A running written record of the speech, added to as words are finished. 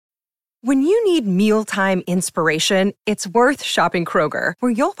When you need mealtime inspiration, it's worth shopping Kroger,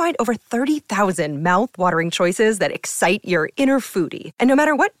 where you'll find over 30,000 mouth-watering choices that excite your inner foodie. And no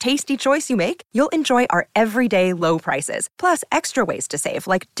matter what tasty choice you make, you'll enjoy our everyday low prices, plus extra ways to save,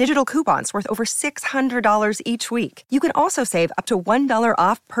 like digital coupons worth over $600 each week. You can also save up to $1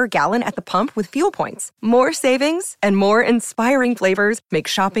 off per gallon at the pump with fuel points. More savings and more inspiring flavors make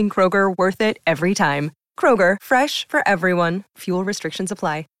shopping Kroger worth it every time. Kroger, fresh for everyone. Fuel restrictions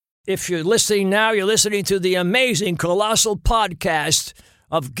apply. If you're listening now, you're listening to the amazing, colossal podcast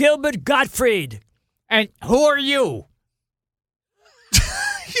of Gilbert Gottfried. And who are you?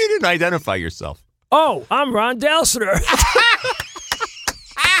 You didn't identify yourself. Oh, I'm Ron Delsener.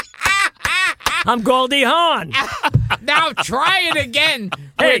 I'm Goldie Hawn. Now try it again.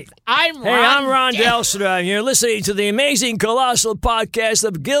 Hey, I'm Ron Delsener, and you're listening to the amazing, colossal podcast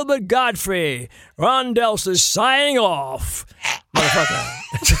of Gilbert Gottfried. Ron Delsener signing off.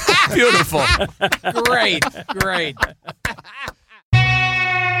 Motherfucker. Beautiful. Great.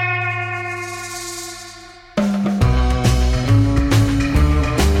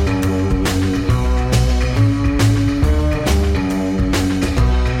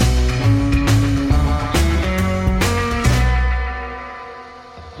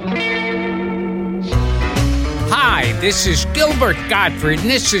 Hi, this is Gilbert Gottfried, and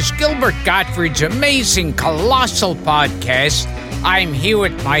this is Gilbert Gottfried's amazing, colossal podcast. I'm here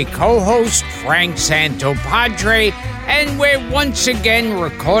with my co-host, Frank Santopadre, and we're once again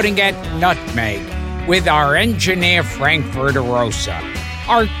recording at Nutmeg with our engineer, Frank Verderosa.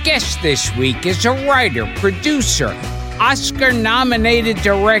 Our guest this week is a writer, producer, Oscar-nominated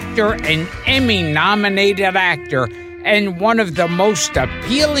director, and Emmy-nominated actor, and one of the most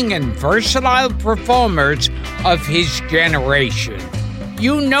appealing and versatile performers of his generation.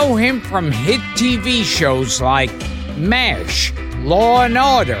 You know him from hit TV shows like MASH, Law and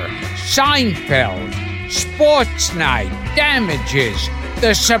Order, Seinfeld, Sports Night, Damages,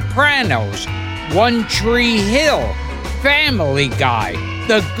 The Sopranos, One Tree Hill, Family Guy,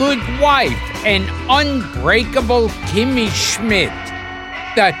 The Good Wife, and Unbreakable Kimmy Schmidt.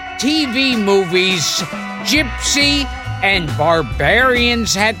 The TV movies Gypsy and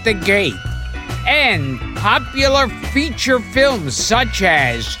Barbarians at the Gate, and popular feature films such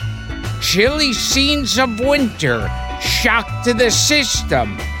as Chilly Scenes of Winter, Shock to the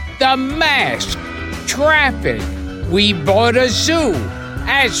System, The Mask, Traffic, We Bought a Zoo,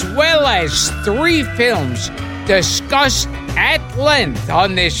 as well as 3 films discussed at length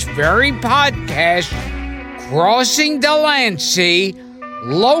on this very podcast: Crossing Delancey,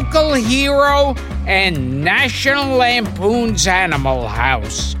 Local Hero, and National Lampoon's Animal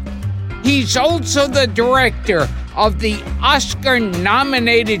House. He's also the director of the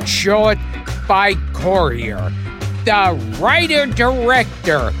Oscar-nominated short by Courier, the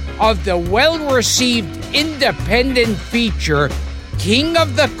writer-director of the well-received independent feature King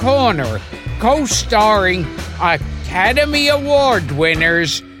of the Corner, co-starring Academy Award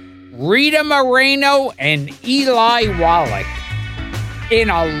winners Rita Moreno and Eli Wallach. In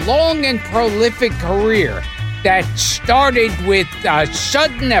a long and prolific career that started with a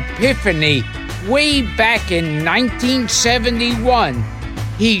sudden epiphany way back in 1971,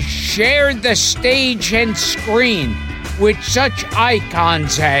 he shared the stage and screen with such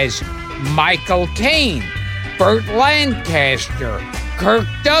icons as Michael Caine, Burt Lancaster, Kirk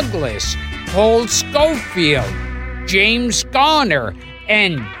Douglas, Paul Scofield, James Garner,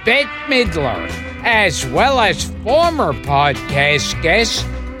 and Bette Midler, as well as former podcast guests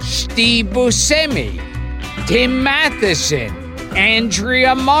Steve Buscemi, Tim Matheson,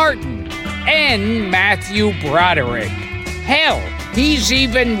 Andrea Martin, and Matthew Broderick. Hell, he's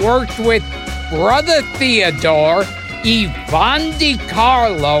even worked with Brother Theodore, Yvonne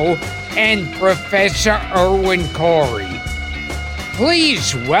DiCarlo, and Professor Irwin Corey.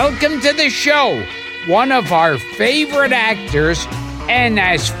 Please welcome to the show one of our favorite actors, and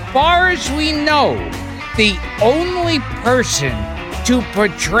as far as we know, the only person to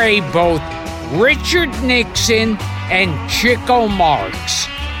portray both Richard Nixon and Chico Marx,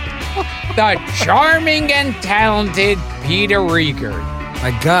 the charming and talented Peter Riegert.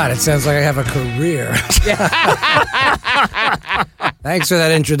 My God, it sounds like I have a career. Thanks for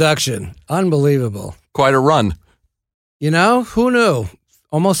that introduction. Unbelievable. Quite a run. You know, who knew?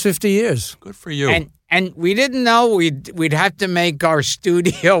 Almost 50 years. Good for you. And we didn't know we'd have to make our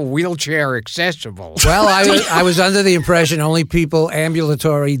studio wheelchair accessible. Well, I was under the impression only people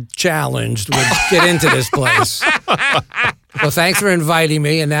ambulatory challenged would get into this place. Well, thanks for inviting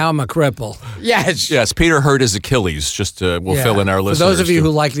me, and now I'm a cripple. Yes. Yes, Peter hurt his Achilles. Just we'll fill in our listeners. For those of you who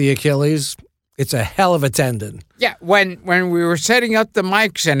like the Achilles, It's a hell of a tendon. Yeah, when we were setting up the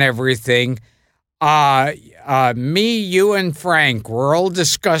mics and everything, me, you, and Frank were all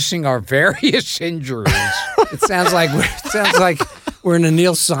discussing our various injuries. It sounds like we're in a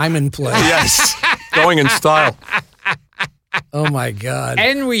Neil Simon play. Yes. Going in style. Oh my God!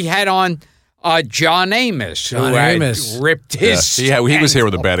 And we had on John Amos, who Amos. had ripped his. He was here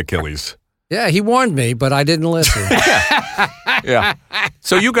with a bad Achilles. Yeah, he warned me, but I didn't listen. Yeah.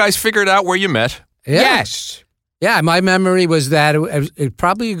 So you guys figured out where you met. Yeah. Yes. Yeah, my memory was that it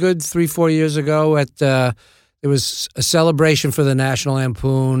probably a good 3-4 years ago there was a celebration for the National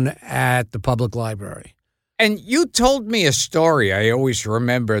Lampoon at the public library. And you told me a story. I always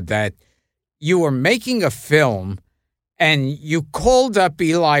remember that you were making a film and you called up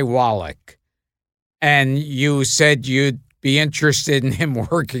Eli Wallach and you said you'd be interested in him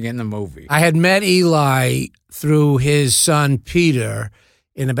working in the movie. I had met Eli through his son Peter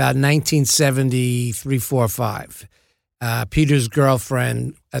in about 1973, 4, 5. Peter's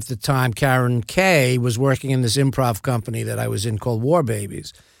girlfriend at the time, Karen Kay, was working in this improv company that I was in called War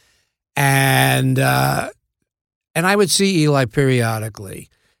Babies. And I would see Eli periodically.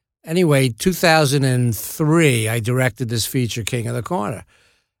 Anyway, 2003, I directed this feature, King of the Corner.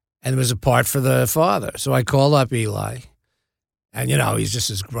 And it was a part for the father. So I called up Eli. And, he's just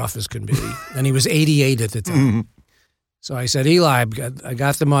as gruff as can be. And he was 88 at the time. Mm-hmm. So I said, Eli, I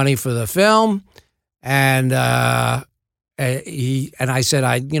got the money for the film. And I said,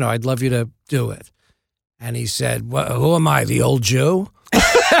 I'd love you to do it. And he said, who am I, the old Jew?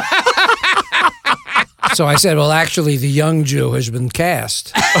 So I said, well, actually, the young Jew has been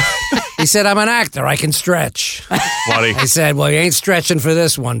cast. He said, I'm an actor. I can stretch. Buddy. I said, well, you ain't stretching for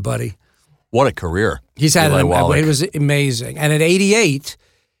this one, buddy. What a career. He's had Eli Wallach. It was amazing. And at 88,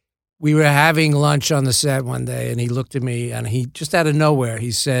 we were having lunch on the set one day, and he looked at me, and he just out of nowhere,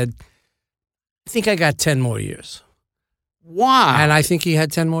 he said, I think I got 10 more years. Wow. And I think he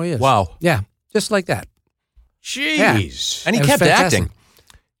had 10 more years. Wow. Yeah, just like that. Jeez. Yeah. And he It was kept fantastic. acting.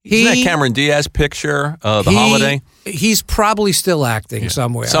 Isn't that Cameron Diaz picture, The Holiday? He's probably still acting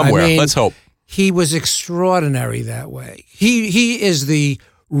somewhere. Somewhere. I mean, Let's hope. He was extraordinary that way. He is the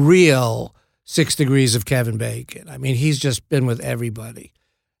real 6 Degrees of Kevin Bacon. I mean, he's just been with everybody.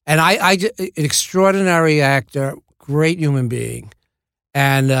 And an extraordinary actor, great human being,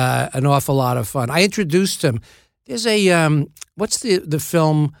 and an awful lot of fun. I introduced him. There's a what's the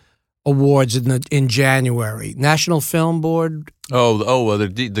film awards in January? National Film Board.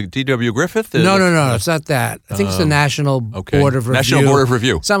 The D.W. Griffith? No, it's not that. I think it's the National Board of Review. National Board of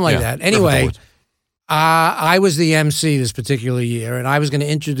Review. Something like Yeah. that. Anyway, I was the MC this particular year, and I was going to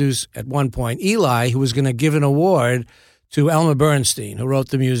introduce at one point Eli, who was going to give an award to Elmer Bernstein, who wrote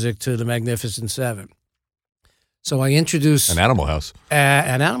the music to The Magnificent Seven. So I introduced An Animal House.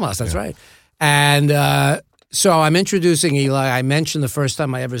 An Animal House, that's right. And so I'm introducing Eli. I mentioned the first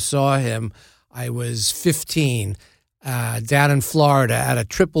time I ever saw him, I was 15, down in Florida at a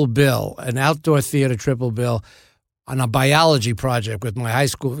triple bill, an outdoor theater triple bill, on a biology project with my high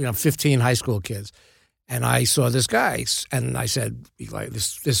school, 15 high school kids. And I saw this guy, and I said, Eli,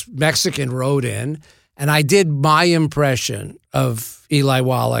 this Mexican rode in, and I did my impression of Eli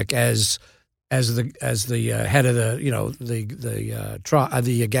Wallach as the head of the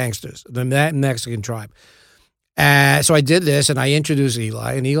gangsters, the Mexican tribe. So I did this, and I introduced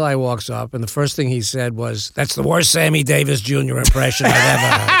Eli, and Eli walks up, and the first thing he said was, "That's the worst Sammy Davis Jr. impression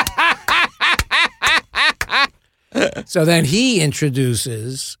I've ever heard." So then he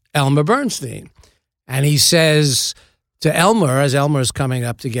introduces Elmer Bernstein, and he says to Elmer, as Elmer's coming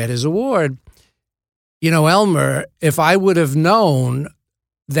up to get his award, Elmer, if I would have known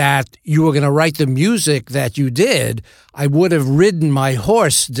that you were going to write the music that you did, I would have ridden my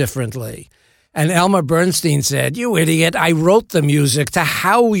horse differently. And Elmer Bernstein said, "You idiot, I wrote the music to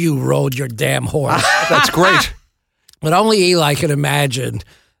how you rode your damn horse." That's great. But only Eli could imagine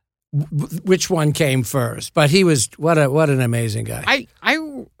which one came first. But he was, what an amazing guy. I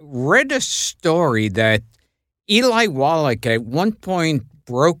read a story that Eli Wallach at one point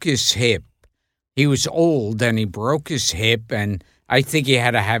broke his hip. He was old and he broke his hip, and I think he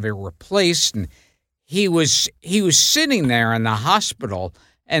had to have it replaced. And he was sitting there in the hospital,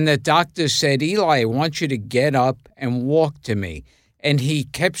 and the doctor said, "Eli, I want you to get up and walk to me." And he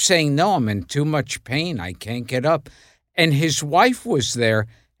kept saying, "No, I'm in too much pain. I can't get up." And his wife was there,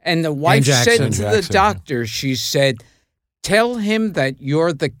 and the wife said to the doctor, she said, "Tell him that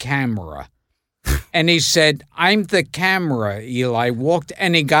you're the camera." And he said, "I'm the camera, Eli." Walked,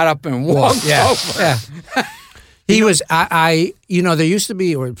 and he got up and walked over. Yeah. He was, there used to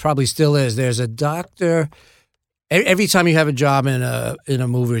be, or it probably still is, there's a doctor every time you have a job in a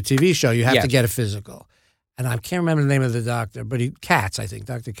movie or TV show, you have Yes. to get a physical. And I can't remember the name of the doctor, but Katz, I think,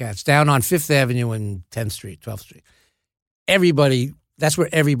 Dr. Katz, down on 5th Avenue and 10th Street, 12th Street. That's where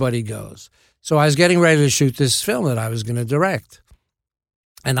everybody goes. So I was getting ready to shoot this film that I was going to direct.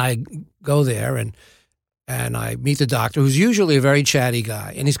 And I go there and I meet the doctor, who's usually a very chatty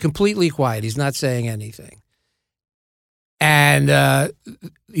guy, and he's completely quiet. He's not saying anything. And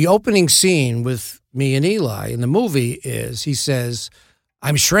the opening scene with me and Eli in the movie is he says,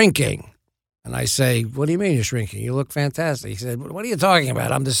 "I'm shrinking." And I say, "What do you mean you're shrinking? You look fantastic." He said, "What are you talking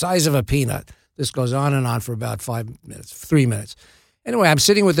about? I'm the size of a peanut." This goes on and on for about 3 minutes. Anyway, I'm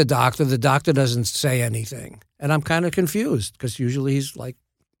sitting with the doctor. The doctor doesn't say anything. And I'm kind of confused because usually he's like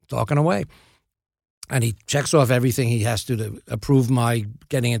talking away. And he checks off everything he has to approve my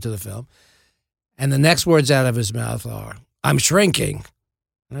getting into the film. And the next words out of his mouth are, "I'm shrinking."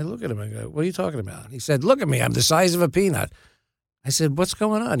 And I look at him and go, "What are you talking about?" He said, "Look at me. I'm the size of a peanut." I said, "What's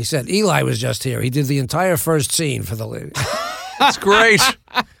going on?" He said, "Eli was just here. He did the entire first scene for the lady." That's great.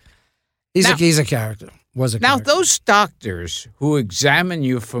 He's a character. Was a Now, character. those doctors who examine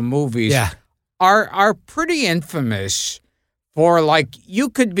you for movies Yeah. are pretty infamous for, like, you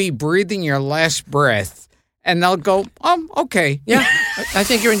could be breathing your last breath, and they'll go, okay. Yeah, I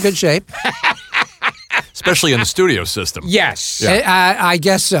think you're in good shape. Especially in the studio system. Yes. I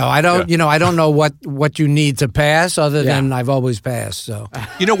guess so. I don't, I don't know what you need to pass other than I've always passed. So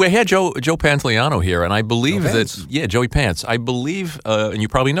We had Joe Pantoliano here, and I believe Joe that Pants. Joey Pants. I believe, and you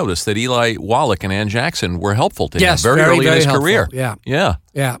probably noticed that Eli Wallach and Ann Jackson were helpful to him Yes, very early in his helpful. career. Yeah.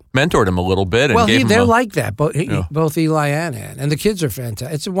 Mentored him a little bit, and Well, gave him they're a, like that. Both Yeah. both Eli and Ann, and the kids are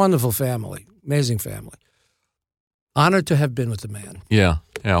fantastic. It's a wonderful family, amazing family. Honored to have been with the man. Yeah.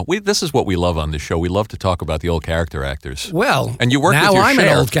 This is what we love on this show. We love to talk about the old character actors. Well, And you work now with your I'm share.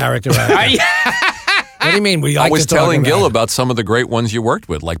 an old character actor. What do you mean? We like I was to talk telling about Gil it. about some of the great ones you worked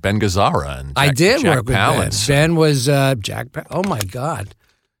with, like Ben Gazzara and I did Jack work with Palance. Ben. Ben was Jack. Oh my God!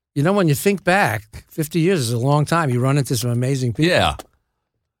 When you think back, 50 years is a long time. You run into some amazing people. Yeah.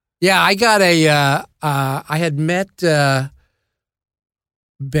 Yeah, I got I had met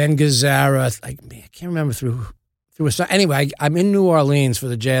Ben Gazzara. I can't remember through a. Anyway, I'm in New Orleans for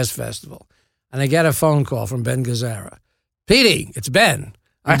the jazz festival, and I get a phone call from Ben Gazzara. "Petey, it's Ben.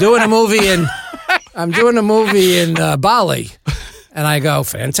 I'm doing a movie in Bali," and I go,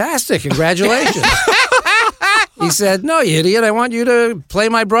 "Fantastic! Congratulations." He said, "No, you idiot. I want you to play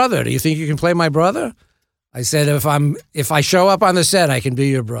my brother. Do you think you can play my brother?" I said, if I show up on the set, I can be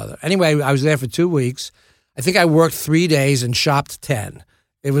your brother. Anyway, I was there for 2 weeks. I think I worked 3 days and shopped 10.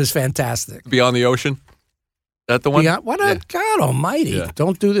 It was fantastic. Beyond the Ocean? That the one? God almighty. Yeah.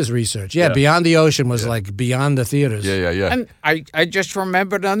 Don't do this research. Yeah, Beyond the Ocean was like beyond the theaters. Yeah. And I just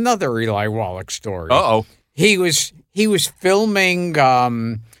remembered another Eli Wallach story. Uh-oh. He was filming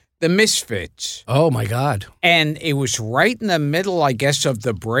The Misfits. Oh, my God. And it was right in the middle, I guess, of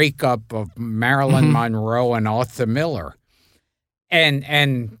the breakup of Marilyn Monroe and Arthur Miller.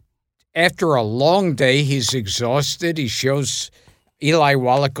 And after a long day, he's exhausted. Eli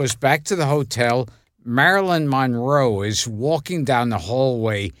Wallach goes back to the hotel. Marilyn Monroe is walking down the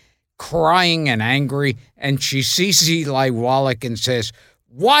hallway, crying and angry, and she sees Eli Wallach and says,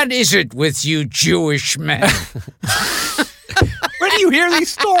 "What is it with you Jewish men?" Where do you hear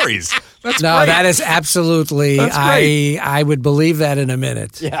these stories? That's No, great. that is absolutely, That's great. I would believe that in a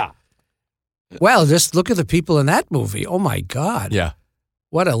minute. Yeah. Well, just look at the people in that movie. Oh, my God. Yeah.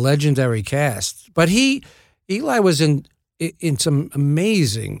 What a legendary cast. But Eli was in some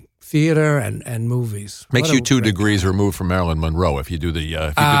amazing theater and movies. Makes What a you 2 great degrees guy. removed from Marilyn Monroe if you do the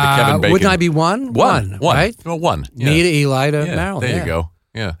Kevin Bacon. Wouldn't I be one? One, right? Well, one. Yeah. Me to Eli to Yeah, Marilyn. there yeah. you go.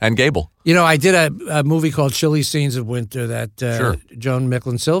 Yeah, and Gable. I did a movie called Chilly Scenes of Winter that Sure. Joan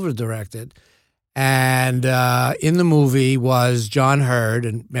Micklin-Silver directed. And in the movie was John Hurd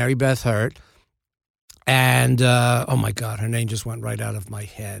and Mary Beth Hurt. And, oh, my God, her name just went right out of my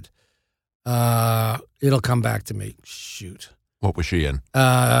head. It'll come back to me. Shoot. What was she in?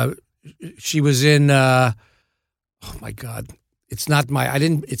 She was in, oh, my God. It's not my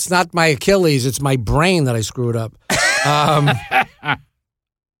Achilles. It's my brain that I screwed up.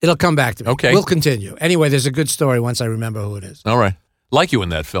 It'll come back to me. Okay. We'll continue. Anyway, there's a good story once I remember who it is. All right. Like you in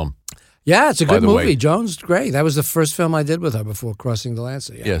that film. Yeah, it's a By good the way- movie. Joan's great. That was the first film I did with her before crossing the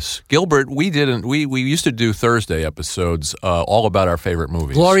Lancet. Yeah. Yes. Gilbert, we used to do Thursday episodes all about our favorite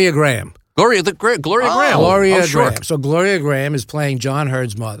movies. Gloria Graham. Gloria Graham. Gloria Oh, sure. Graham. So Gloria Graham is playing John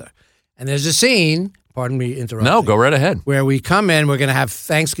Hurd's mother. And there's a scene, pardon me interrupting. No, go right ahead. Where we come in, we're going to have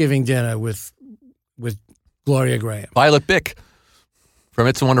Thanksgiving dinner with Gloria Graham. Violet Bick from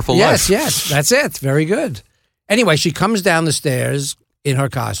It's a Wonderful Life. Yes, that's it. Very good. Anyway, she comes down the stairs in her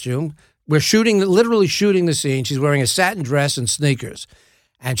costume. We're literally shooting the scene. She's wearing a satin dress and sneakers.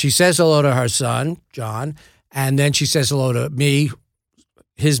 And she says hello to her son, John, and then she says hello to me,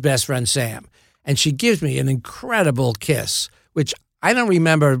 his best friend, Sam. And she gives me an incredible kiss, which I don't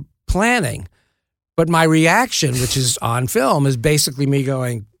remember planning. But my reaction, which is on film, is basically me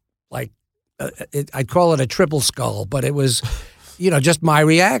going, like, I'd call it a triple skull, but it was, just my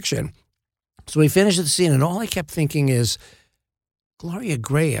reaction. So we finished the scene, and all I kept thinking is, Gloria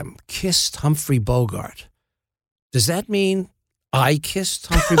Graham kissed Humphrey Bogart. Does that mean I kissed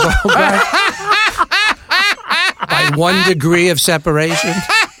Humphrey Bogart? By 1 degree of separation?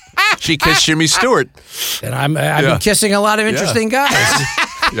 She kissed Jimmy Stewart. And I've been kissing a lot of interesting guys.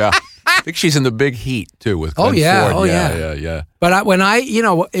 Yeah. I think she's in The Big Heat, too, with Glenn Ford. Yeah. But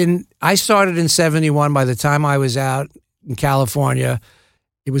I started in 71. By the time I was out in California,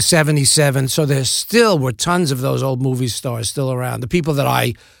 it was 77. So there still were tons of those old movie stars still around, the people that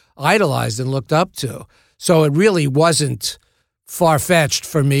I idolized and looked up to. So it really wasn't far-fetched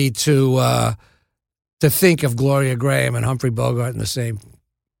for me to think of Gloria Graham and Humphrey Bogart in the same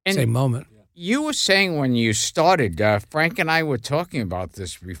moment. You were saying when you started, Frank and I were talking about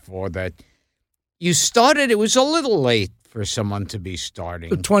this before, that you started, it was a little late for someone to be starting.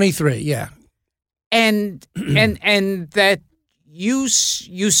 23, yeah. And that you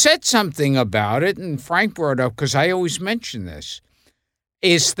said something about it, and Frank brought up, because I always mention this,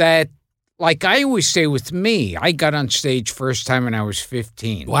 is that, like I always say with me, I got on stage first time when I was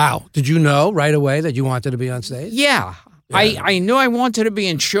 15. Wow. Did you know right away that you wanted to be on stage? Yeah. I knew I wanted to be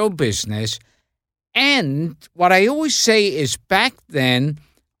in show business. And what I always say is back then,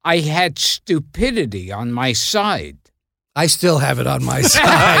 I had stupidity on my side. I still have it on my side.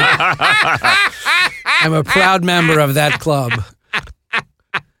 I'm a proud member of that club.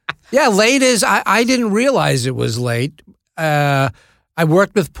 Yeah, late is, I didn't realize it was late. I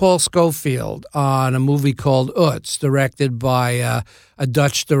worked with Paul Scofield on a movie called Utz, directed by a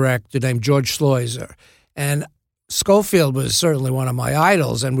Dutch director named George Sluizer. And Scofield was certainly one of my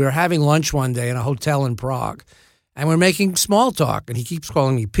idols, and we were having lunch one day in a hotel in Prague, and we're making small talk, and he keeps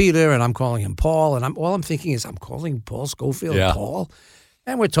calling me Peter, and I'm calling him Paul, and all I'm thinking is, I'm calling Paul Scofield Paul?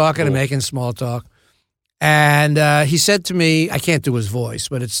 And we're talking and making small talk, and he said to me, I can't do his voice,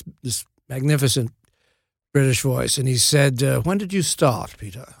 but it's this magnificent British voice, and he said, when did you start,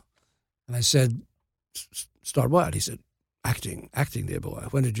 Peter? And I said, start what? He said, acting, dear boy.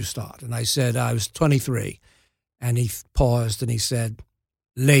 When did you start? And I said, I was 23. And he paused and he said,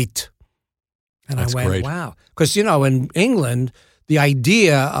 late. And That's I went, great. wow. Because, in England, the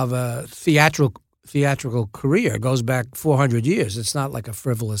idea of a theatrical career goes back 400 years. It's not like a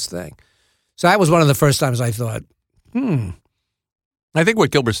frivolous thing. So that was one of the first times I thought, I think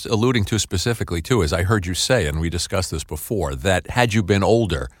what Gilbert's alluding to specifically, too, is I heard you say, and we discussed this before, that had you been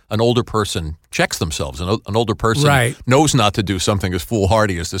older, an older person checks themselves. An older person knows not to do something as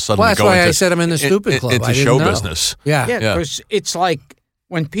foolhardy as to suddenly go I said I'm in the stupid club. into show business. Yeah, because it's like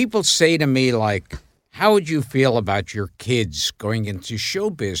when people say to me, like, how would you feel about your kids going into show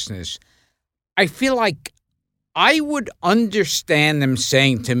business? I feel like I would understand them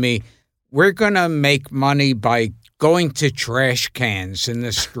saying to me, we're going to make money by going to trash cans in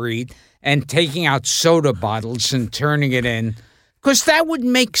the street and taking out soda bottles and turning it in, because that would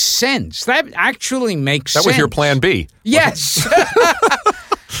make sense. That actually makes sense. That was your plan B. Yes.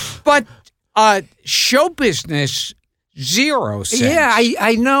 But show business, 0 cents. Yeah,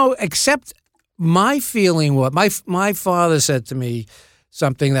 I know, except my feeling was, my father said to me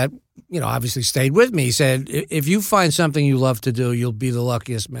something that, obviously stayed with me. He said, if you find something you love to do, you'll be the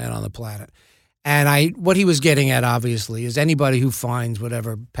luckiest man on the planet. And what he was getting at, obviously, is anybody who finds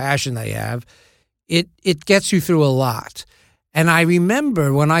whatever passion they have, it gets you through a lot. And I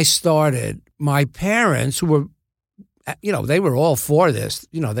remember when I started, my parents, who were, they were all for this.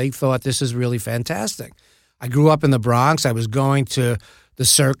 They thought this is really fantastic. I grew up in the Bronx. I was going to the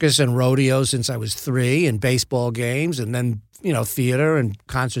circus and rodeo since I was 3, and baseball games, and then, theater and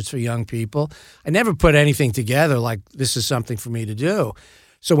concerts for young people. I never put anything together like this is something for me to do.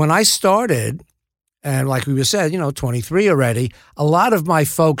 So when I started, and like we said, 23 already, a lot of my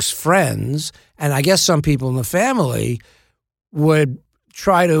folks' friends, and I guess some people in the family, would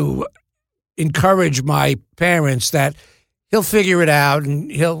try to encourage my parents that he'll figure it out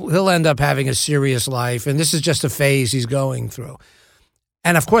and he'll end up having a serious life, and this is just a phase he's going through.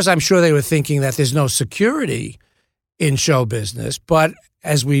 And of course, I'm sure they were thinking that there's no security in show business, but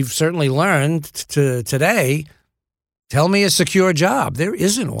as we've certainly learned today, tell me a secure job. There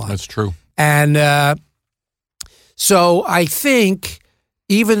isn't one. That's true. And so I think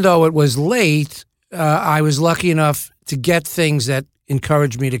even though it was late, I was lucky enough to get things that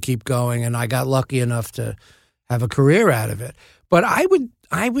encouraged me to keep going, and I got lucky enough to have a career out of it. But I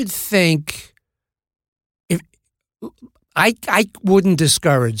would think if I wouldn't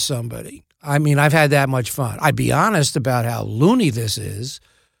discourage somebody. I mean, I've had that much fun. I'd be honest about how loony this is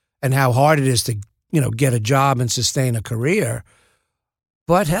and how hard it is to, get a job and sustain a career.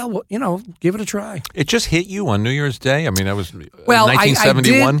 But hell, give it a try. It just hit you on New Year's Day? I mean, that was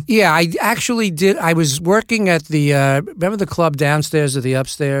 1971? I actually did. I was working at the, remember the club downstairs or the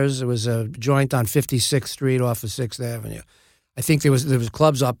upstairs? It was a joint on 56th Street off of 6th Avenue. I think there was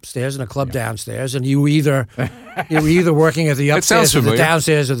clubs upstairs and a club downstairs, and you were either working at the upstairs or the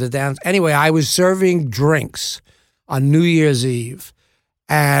downstairs or the down. Anyway, I was serving drinks on New Year's Eve,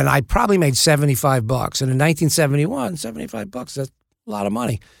 and I probably made $75. And in 1971, $75, that's a lot of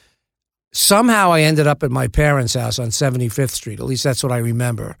money. Somehow I ended up at my parents' house on 75th Street. At least that's what I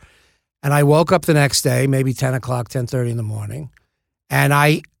remember. And I woke up the next day, maybe 10 o'clock, 10:30 in the morning, and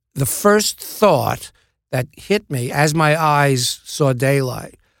the first thought that hit me as my eyes saw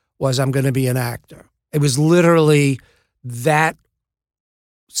daylight was, I'm going to be an actor. It was literally those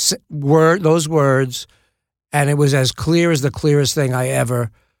words, and it was as clear as the clearest thing I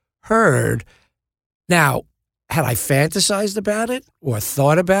ever heard. Now, had I fantasized about it or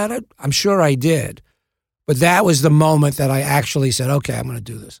thought about it? I'm sure I did. But that was the moment that I actually said, okay, I'm going to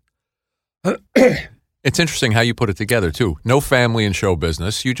do this. It's interesting how you put it together too. No family in show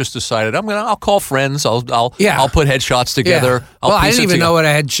business. You just decided I'll call friends. I'll put headshots together. Yeah. I didn't even know what a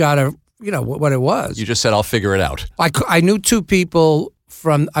headshot or what it was. You just said I'll figure it out. I knew two people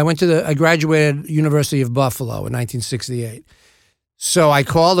I graduated University of Buffalo in 1968. So I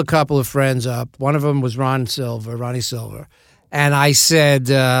called a couple of friends up. One of them was Ronnie Silver. And I said,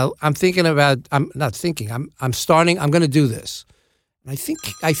 I'm going to do this. I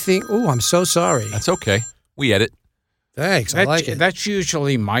think, oh, I'm so sorry. That's okay. We edit. Thanks. I like it. That's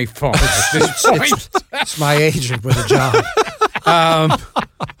usually my fault at this point. It's my agent with a job.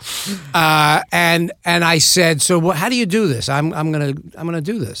 And I said, so how do you do this? I'm gonna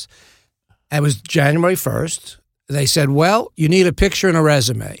do this. It was January 1st. They said, well, you need a picture and a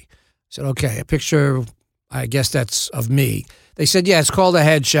resume. I said, okay, a picture, I guess that's of me. They said, yeah, it's called a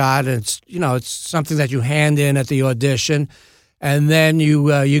headshot, and it's something that you hand in at the audition. And then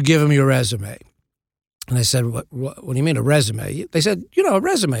you give them your resume. And I said, what do you mean a resume? They said, a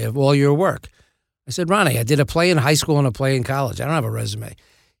resume of all your work. I said, Ronnie, I did a play in high school and a play in college. I don't have a resume.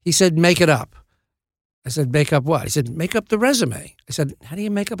 He said, make it up. I said, make up what? He said, make up the resume. I said, how do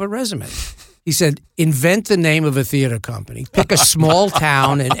you make up a resume? He said, invent the name of a theater company. Pick a small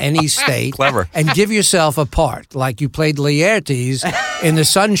town in any state. Clever. And give yourself a part, like you played Riegert in the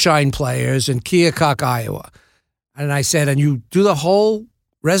Sunshine Players in Keokuk, Iowa. And I said, and you do the whole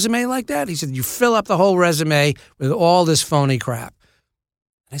resume like that? He said, you fill up the whole resume with all this phony crap.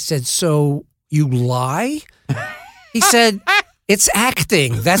 I said, so you lie? He said, it's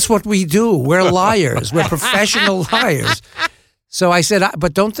acting. That's what we do. We're liars. We're professional liars. So I said,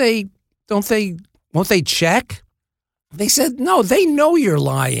 but won't they check? They said, no, they know you're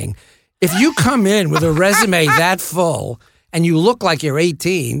lying. If you come in with a resume that full and you look like you're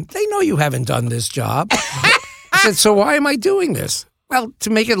 18, they know you haven't done this job. I said, so why am I doing this? Well, to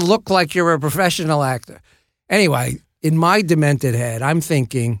make it look like you're a professional actor. Anyway, in my demented head, I'm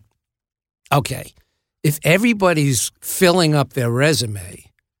thinking, okay, if everybody's filling up their resume,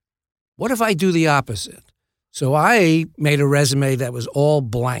 what if I do the opposite? So I made a resume that was all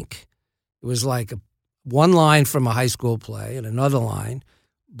blank. It was like one line from a high school play and another line,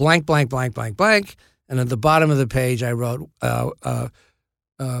 blank, blank, blank, blank, blank. And at the bottom of the page, I wrote,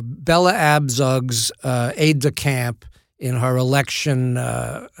 Bella Abzug's aide de camp in her election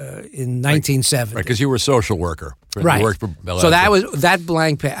in 1970. Right, because you were a social worker. Right. You worked for Bella so Abzug. that was that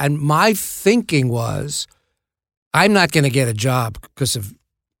blank page. And my thinking was, I'm not going to get a job because of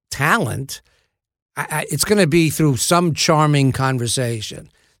talent. It's going to be through some charming conversation.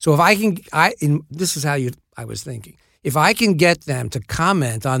 So if I can, this is how I was thinking. If I can get them to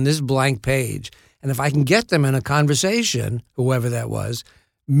comment on this blank page, and if I can get them in a conversation, whoever that was,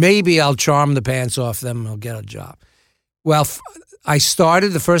 maybe I'll charm the pants off them and I'll get a job. Well, I started,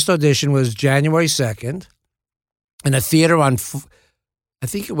 the first audition was January 2nd in a theater on, I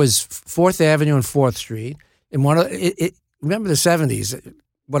think it was 4th Avenue and 4th Street. In one of remember the 70s,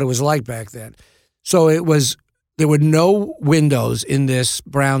 what it was like back then. So there were no windows in this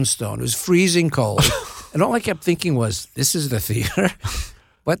brownstone. It was freezing cold. And all I kept thinking was, this is the theater.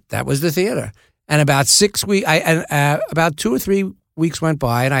 But that was the theater. And about 6 weeks, about 2 or 3 weeks went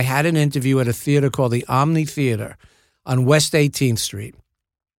by, and I had an interview at a theater called the Omni Theater on West 18th Street.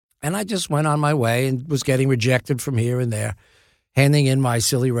 And I just went on my way and was getting rejected from here and there, handing in my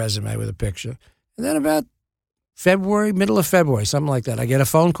silly resume with a picture. And then about middle of February, something like that, I get a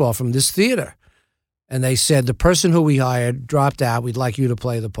phone call from this theater. And they said, the person who we hired dropped out. We'd like you to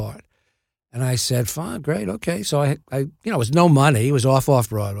play the part. And I said, fine, great, okay. So I it was no money. It was off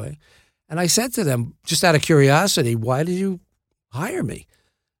Broadway. And I said to them, just out of curiosity, why did you hire me?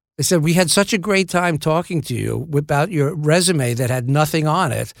 They said, we had such a great time talking to you about your resume that had nothing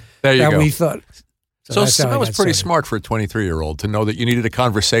on it. There you go. We thought. So that was pretty smart for a 23-year-old to know that you needed a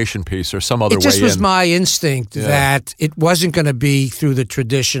conversation piece or some other way in. It just was my instinct that it wasn't going to be through the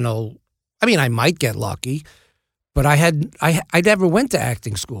traditional. I mean, I might get lucky, but I never went to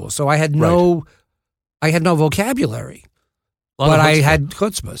acting school, so I had no vocabulary. But I had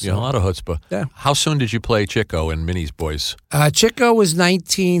chutzpah. So. Yeah, a lot of chutzpah. Yeah. How soon did you play Chico in Minnie's Boys? Chico was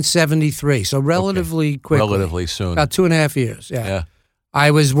 1973, so relatively quickly. Relatively soon. About 2.5 years, yeah. I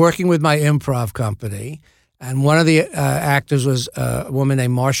was working with my improv company, and one of the actors was a woman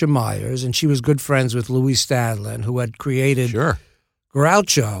named Marcia Myers, and she was good friends with Louis Stadlin, who had created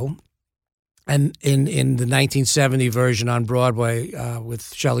Groucho, and in the 1970 version on Broadway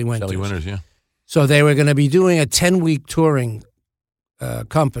with Shelley Winters. Shelley Winters, yeah. So they were going to be doing a 10-week touring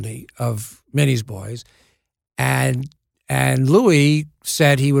company of Minnie's Boys, and Louis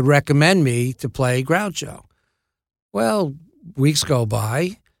said he would recommend me to play Groucho. Well, weeks go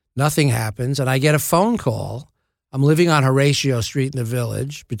by, nothing happens, and I get a phone call. I'm living on Horatio Street in the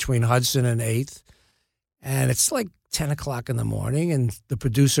Village between Hudson and 8th, and it's like 10 o'clock in the morning, and the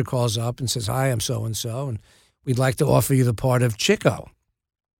producer calls up and says, hi, I'm so-and-so, and we'd like to offer you the part of Chico.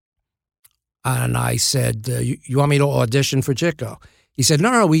 And I said, you want me to audition for Chico? He said,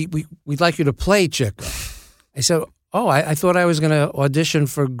 no, we'd like you to play Chico. I said, I thought I was going to audition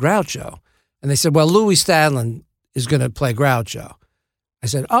for Groucho. And they said, well, Louis Stadlin is going to play Groucho. I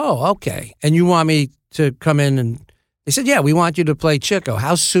said, oh, okay. And you want me to come in? And they said, yeah, we want you to play Chico.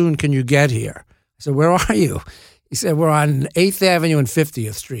 How soon can you get here? I said, where are you? He said, we're on 8th Avenue and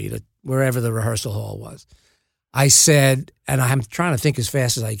 50th Street, wherever the rehearsal hall was. I said, and I'm trying to think as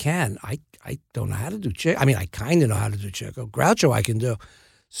fast as I can, I don't know how to do Chico. I mean, I kind of know how to do Chico. Groucho I can do.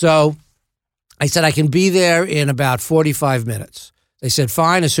 So I said, I can be there in about 45 minutes. They said,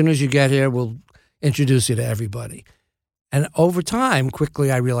 fine, as soon as you get here, we'll introduce you to everybody. And over time,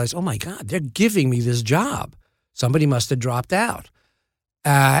 quickly I realized, oh my God, they're giving me this job. Somebody must have dropped out.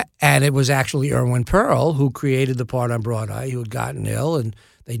 And it was actually Irwin Pearl who created the part on Broadway, who had gotten ill, and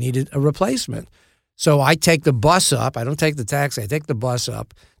they needed a replacement. So I take the bus up. I don't take the taxi. I take the bus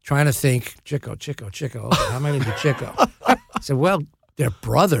up, trying to think, Chico. Okay, how am I going to do Chico? I said, well, they're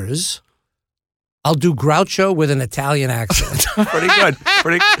brothers. I'll do Groucho with an Italian accent. Pretty good.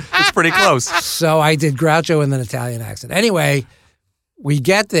 It's pretty close. So I did Groucho with an Italian accent. Anyway, we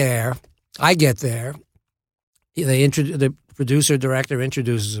get there. I get there. The producer-director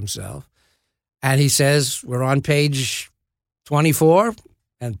introduces himself, and he says, we're on page 24,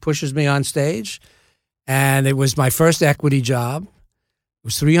 and pushes me on stage. And it was my first equity job. It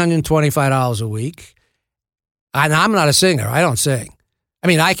was $325 a week. And I'm not a singer. I don't sing. I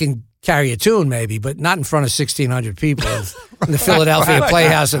mean, I can carry a tune maybe, but not in front of 1,600 people in the Philadelphia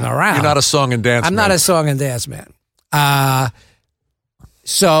Playhouse and around. You're not a song and dance man. I'm not a song and dance man.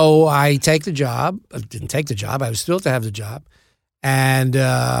 So I take the job. I didn't take the job. I was still to have the job. And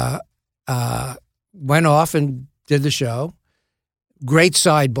went off and did the show. Great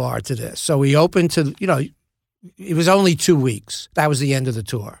sidebar to this. So we opened to, it was only 2 weeks. That was the end of the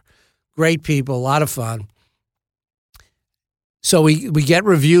tour. Great people, a lot of fun. So we get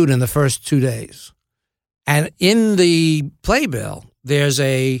reviewed in the first 2 days. And in the playbill, there's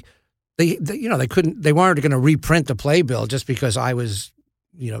they weren't going to reprint the playbill just because I was,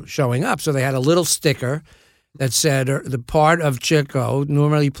 showing up. So they had a little sticker that said the part of Chico,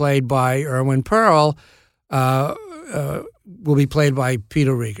 normally played by Irwin Pearl, will be played by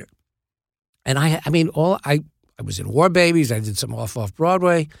Peter Riegert. And I was in War Babies. I did some off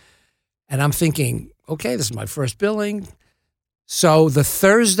Broadway. And I'm thinking, okay, this is my first billing. So the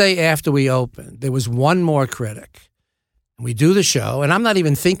Thursday after we opened, there was one more critic. And we do the show, and I'm not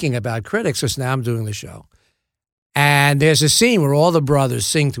even thinking about critics because now I'm doing the show. And there's a scene where all the brothers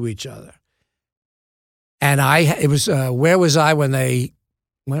sing to each other. And it was where was I when they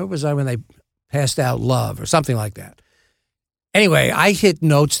passed out love or something like that. Anyway, I hit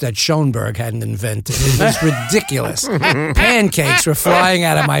notes that Schoenberg hadn't invented. It was ridiculous. Pancakes were flying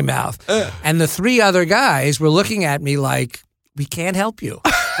out of my mouth. And the three other guys were looking at me like, we can't help you.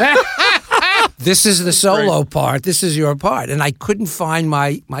 This is the solo part. This is your part. And I couldn't find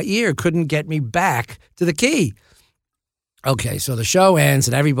my ear, couldn't get me back to the key. Okay, so the show ends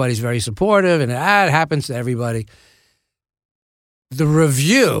and everybody's very supportive, and it happens to everybody. The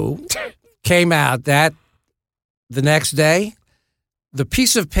review came out that the next day, the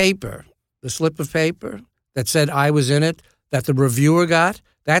piece of paper, the slip of paper that said I was in it, that the reviewer got,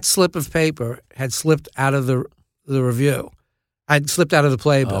 that slip of paper had slipped out of the review. I'd slipped out of the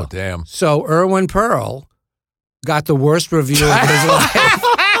playbill. Oh, damn. So Erwin Pearl got the worst review of his life.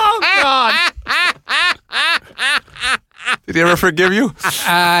 Oh, God. Did he ever forgive you?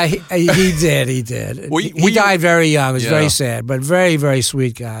 He did. He did. He died very young. It was very sad, but very, very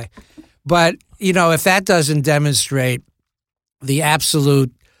sweet guy. But, if that doesn't demonstrate the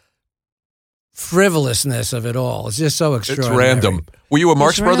absolute frivolousness of it all, it's just so extraordinary. It's random. Were you a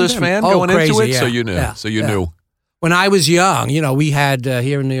Marx Brothers fan going crazy, into it? Yeah. So you knew. Yeah. So you knew. When I was young, we had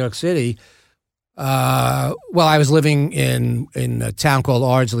here in New York City, I was living in a town called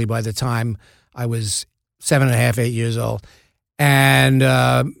Ardsley by the time I was 7.5, 8 years old. And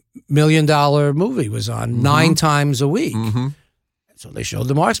 $1 Million movie was on 9 times a week. Mm-hmm. So they showed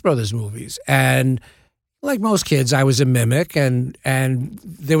the Marx Brothers movies. And like most kids, I was a mimic. And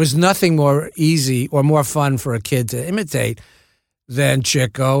there was nothing more easy or more fun for a kid to imitate than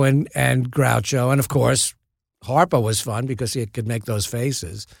Chico and Groucho. And, of course, Harpo was fun because he could make those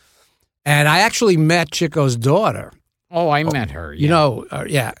faces. And I actually met Chico's daughter. Oh, I met her. Yeah.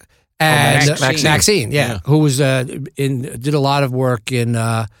 Yeah. And Maxine. Yeah, who was did a lot of work in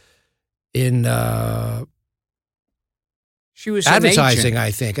she was advertising, I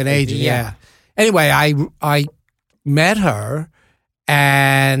think, an agent. Yeah. Anyway, I met her,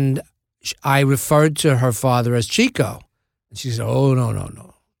 and I referred to her father as Chico, and she said, "Oh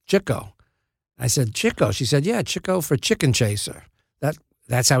no, Chico." I said, "Chico." She said, "Yeah, Chico for chicken chaser."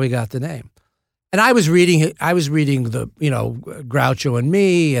 That's how we got the name. And I was reading the, Groucho and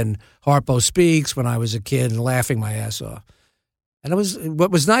Me and Harpo Speaks when I was a kid and laughing my ass off. And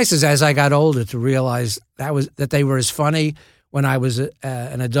what was nice is as I got older to realize that they were as funny when I was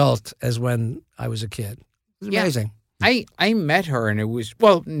an adult as when I was a kid. It was amazing. I met her and it was,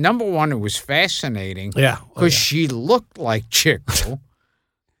 well, number one, it was fascinating. Yeah. Because she looked like Chico.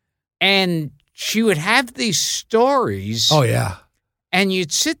 And she would have these stories. Oh, yeah. And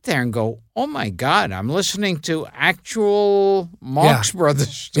you'd sit there and go, oh, my God, I'm listening to actual Marx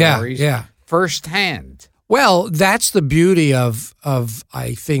Brothers stories firsthand. Well, that's the beauty of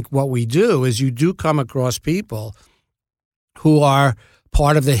I think what we do is you do come across people who are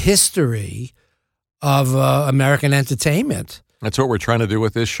part of the history of American entertainment. That's what we're trying to do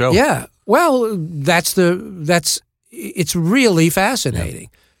with this show. Yeah. Well, it's really fascinating.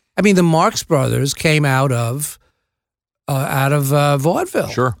 Yeah. I mean, the Marx Brothers came out of vaudeville.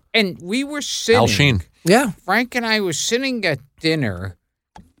 Sure. And we were sitting. Al Sheen. Yeah. Frank and I were sitting at dinner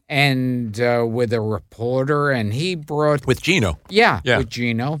and with a reporter, and he brought with Gino. Yeah. With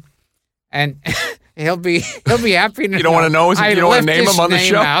Gino. And he'll be happy to You don't want to know? You don't want to name him on the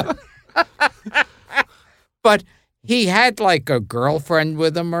show? But he had like a girlfriend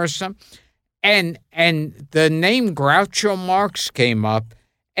with him or something. And the name Groucho Marx came up.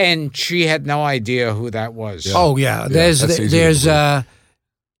 And she had no idea who that was. Yeah. Oh, yeah. There's I'll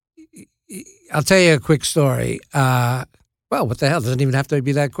tell you a quick story. Well, what the hell? It doesn't even have to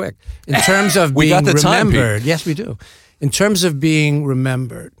be that quick. In terms of being remembered. Yes, we do. In terms of being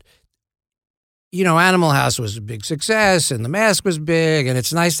remembered, Animal House was a big success and The Mask was big, and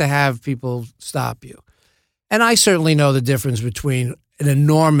it's nice to have people stop you. And I certainly know the difference between an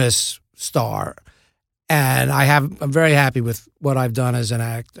enormous star and I'm very happy with what I've done as an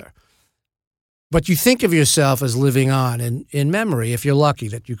actor. But you think of yourself as living on in memory, if you're lucky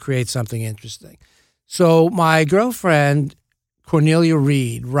that you create something interesting. So my girlfriend, Cornelia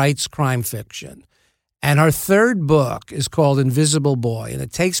Reed, writes crime fiction. And her third book is called Invisible Boy, and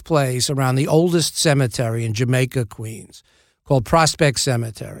it takes place around the oldest cemetery in Jamaica, Queens, called Prospect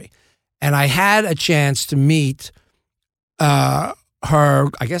Cemetery. And I had a chance to meet her,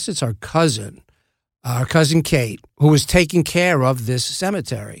 I guess it's her cousin Kate, who was taking care of this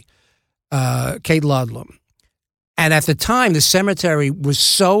cemetery, Kate Ludlam. And at the time, the cemetery was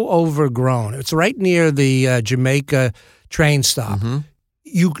so overgrown. It's right near the Jamaica train stop. Mm-hmm.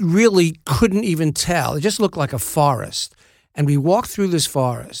 You really couldn't even tell. It just looked like a forest. And we walked through this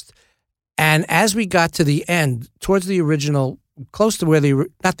forest. And as we got to the end, towards the original, close to where the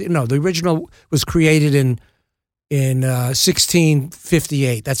original was created in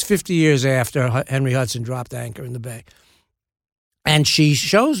 1658. That's 50 years after Henry Hudson dropped anchor in the bay. And she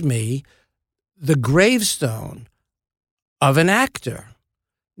shows me the gravestone of an actor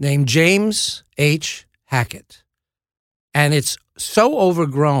named James H. Hackett. And it's so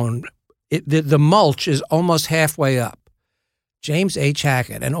overgrown, the mulch is almost halfway up. James H.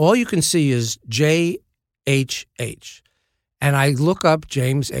 Hackett. And all you can see is JHH. And I look up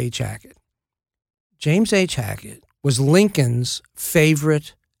James H. Hackett. James H. Hackett was Lincoln's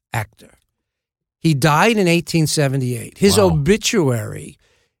favorite actor. He died in 1878. His obituary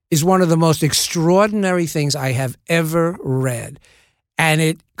is one of the most extraordinary things I have ever read. And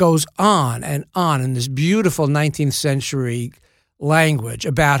it goes on and on in this beautiful 19th century language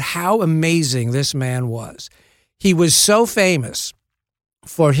about how amazing this man was. He was so famous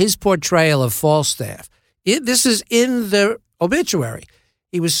for his portrayal of Falstaff. This is in the obituary.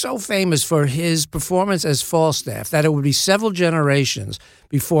 He was so famous for his performance as Falstaff that it would be several generations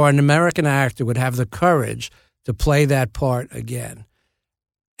before an American actor would have the courage to play that part again.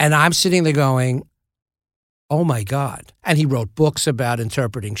 And I'm sitting there going, oh my God. And he wrote books about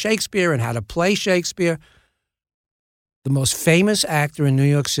interpreting Shakespeare and how to play Shakespeare. The most famous actor in New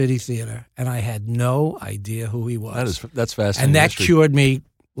York City theater, and I had no idea who he was. That's fascinating. And that cured me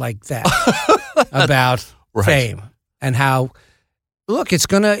like that about fame and how, look, it's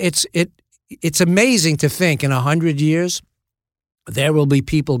amazing to think in 100 years there will be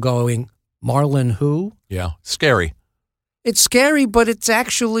people going, Marlon who? Yeah, scary. It's scary, but it's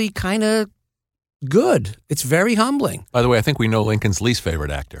actually kind of good. It's very humbling. By the way, I think we know Lincoln's least favorite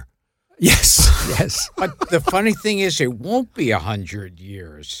actor. Yes, yes. But the funny thing is, it won't be 100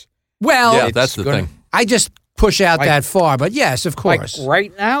 years. Well, yeah, that's the thing. I just push out that far, but yes, of course. Like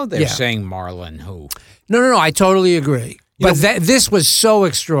right now, they're saying Marlon who. No, I totally agree. But this was so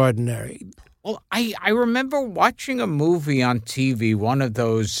extraordinary. Well, I remember watching a movie on TV, one of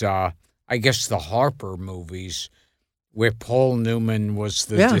those, I guess the Harper movies, where Paul Newman was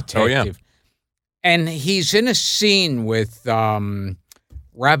the detective. Oh, yeah. And he's in a scene with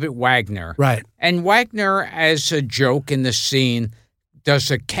Rabbit Wagner. Right. And Wagner, as a joke in the scene, does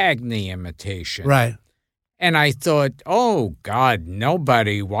a Cagney imitation. Right. And I thought, oh, God,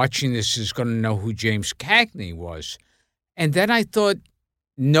 nobody watching this is going to know who James Cagney was. And then I thought,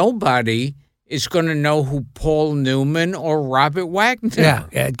 nobody is going to know who Paul Newman or Robert Wagner. Yeah,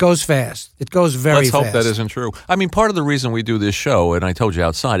 it goes fast. It goes very fast. Let's hope that isn't true. I mean, part of the reason we do this show, and I told you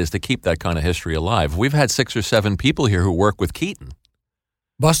outside, is to keep that kind of history alive. We've had 6 or 7 people here who work with Keaton.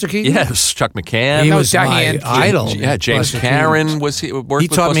 Buster Keaton? Yes, Chuck McCann. He was my idol. Yeah, James Cameron worked he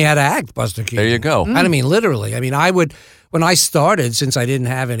with taught me how to act, Buster Keaton. There you go. I don't mean literally. I mean, I would, when I started, since I didn't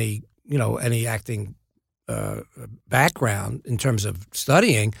have any acting background in terms of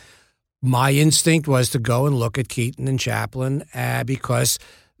studying, my instinct was to go and look at Keaton and Chaplin because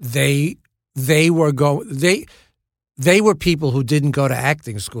they were people who didn't go to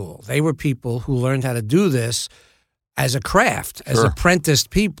acting school. They were people who learned how to do this as a craft, as apprenticed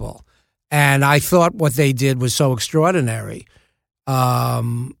people. And I thought what they did was so extraordinary.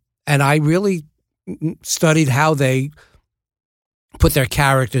 And I really studied how they put their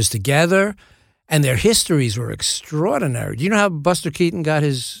characters together, and their histories were extraordinary. Do you know how Buster Keaton got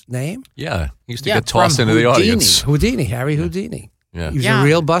his name? Yeah, he used to get tossed into the audience. Houdini, Harry Houdini. Yeah. He was a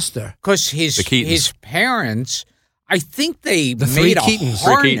real buster. Because his parents, I think they made a Keatons.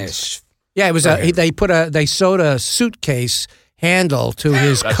 harness. Yeah, it was they sewed a suitcase handle to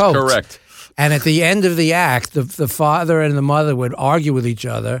his coat. That's correct. And at the end of the act, the father and the mother would argue with each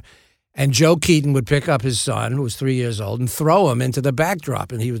other, and Joe Keaton would pick up his son, who was 3 years old, and throw him into the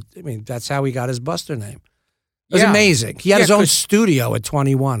backdrop. And that's how he got his Buster name. It was amazing. He had his own studio at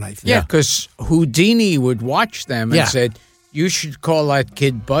 21, I think. Yeah, because Houdini would watch them and said, you should call that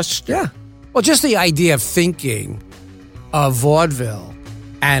kid Buster. Yeah. Well, just the idea of thinking of vaudeville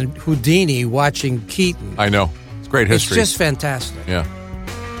and Houdini watching Keaton. I know. It's great history. It's just fantastic. Yeah.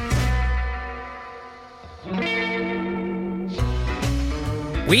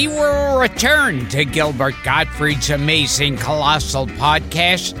 We will return to Gilbert Gottfried's amazing colossal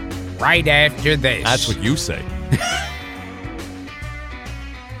podcast right after this. That's what you say.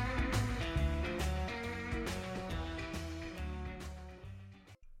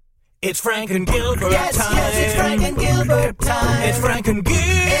 It's Frank and Gilbert time. Yes, it's Frank and Gilbert time. It's Frank and Gilbert.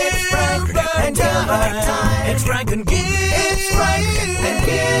 It's Frank and Gilbert time. It's Frank and Gilbert. It's Frank and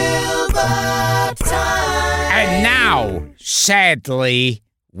Gilbert time. And now, sadly,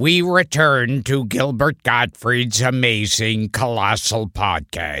 we return to Gilbert Gottfried's amazing colossal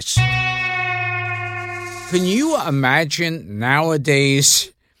podcast. Can you imagine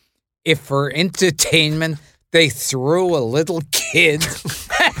nowadays if for entertainment they threw a little kid?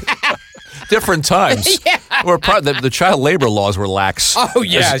 Different times. Yeah. Where the child labor laws were lax. Oh,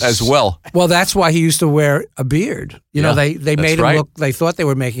 yes. as well. Well, that's why he used to wear a beard. You know, they made him look. They thought they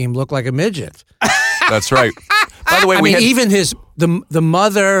were making him look like a midget. That's right. By the way, even the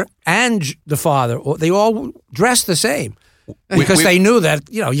mother and the father, they all dressed the same. Because they knew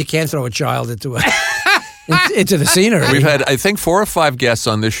that, you can't throw a child into the scenery. We've had, I think, 4 or 5 guests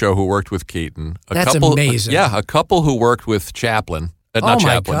on this show who worked with Keaton. That's amazing. Yeah, a couple who worked with Chaplin. Not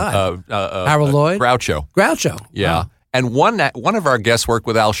Chaplin. God. Harold Lloyd? Groucho. Yeah. Wow. And one of our guests worked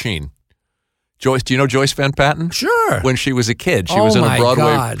with Al Sheen. Joyce, do you know Joyce Van Patten? Sure. When she was a kid, she Oh was in my a Broadway.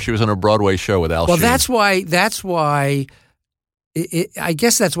 God. She was on a Broadway show with Al Sheen. Well, that's why. I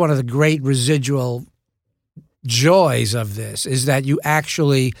guess that's one of the great residual joys of this is that you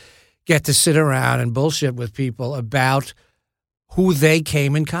actually get to sit around and bullshit with people about who they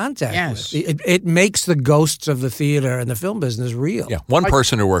came in contact with. It makes the ghosts of the theater and the film business real. Yeah. One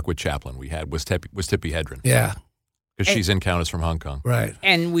person who worked with Chaplin we had was Tippi Hedren. Yeah. Because she's in Countess from Hong Kong. Right.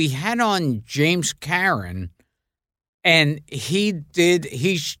 And we had on James Caron, and he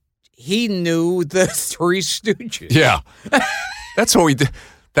knew the Three Stooges. Yeah. That's what we did.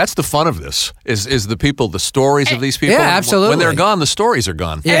 That's the fun of this, is the people, the stories of these people. Yeah, absolutely. When they're gone, the stories are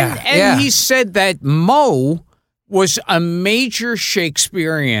gone. Yeah. And he said that Moe was a major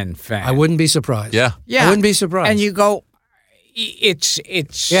Shakespearean fan. I wouldn't be surprised. Yeah. Yeah. I wouldn't be surprised. And you go, it's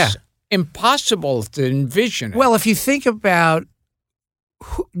impossible to envision it. Well, if you think about,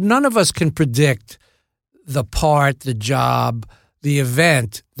 none of us can predict the part, the job, the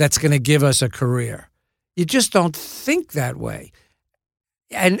event that's going to give us a career. You just don't think that way.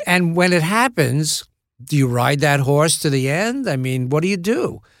 And when it happens, do you ride that horse to the end? I mean, what do you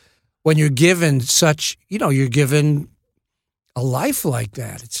do when you're given such, you're given a life like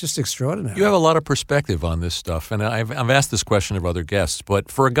that? It's just extraordinary. You have a lot of perspective on this stuff, and I've asked this question of other guests, but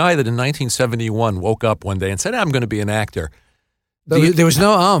for a guy that in 1971 woke up one day and said, I'm going to be an actor. There was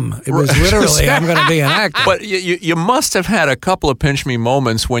no It was literally, I'm going to be an actor. But you must have had a couple of pinch me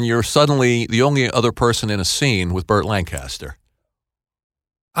moments when you're suddenly the only other person in a scene with Burt Lancaster.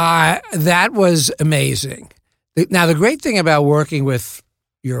 That was amazing. Now, the great thing about working with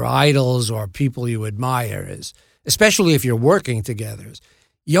your idols or people you admire is, especially if you're working together, is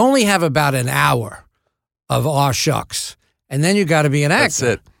you only have about an hour of aw shucks, and then you got to be an actor. That's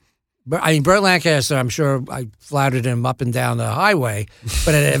it. But I mean, Burt Lancaster, I'm sure I flattered him up and down the highway,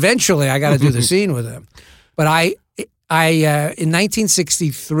 but eventually I got to do the scene with him. But in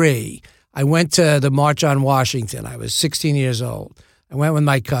 1963, I went to the March on Washington. I was 16 years old. I went with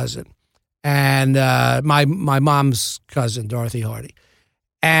my cousin and my mom's cousin, Dorothy Hardy.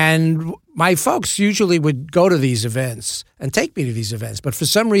 And my folks usually would go to these events and take me to these events. But for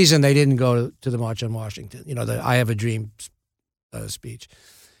some reason, they didn't go to the March on Washington, the I Have a Dream speech.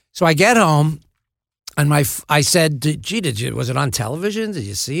 So I get home, and I said, gee, was it on television? Did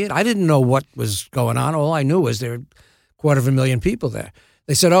you see it? I didn't know what was going on. All I knew was there were 250,000 people there.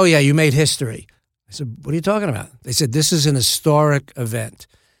 They said, oh, yeah, you made history. I said, what are you talking about? They said, this is an historic event.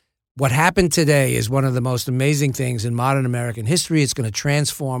 What happened today is one of the most amazing things in modern American history. It's going to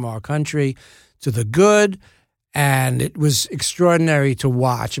transform our country to the good, and it was extraordinary to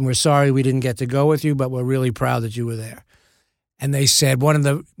watch. And we're sorry we didn't get to go with you, but we're really proud that you were there. And they said one of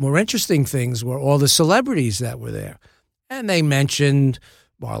the more interesting things were all the celebrities that were there. And they mentioned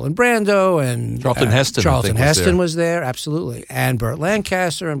Marlon Brando and Charlton Heston. Charlton Heston was there, absolutely. And Burt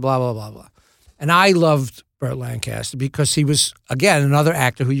Lancaster and blah, blah, blah, blah. And I loved Burt Lancaster because he was, again, another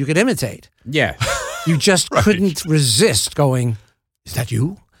actor who you could imitate. Yeah. You just couldn't resist going, is that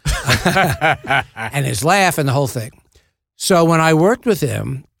you? And his laugh and the whole thing. So when I worked with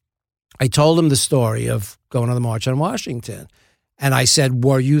him, I told him the story of going to the March on Washington. And I said,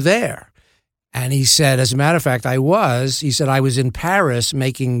 were you there? And he said, as a matter of fact, I was. He said, I was in Paris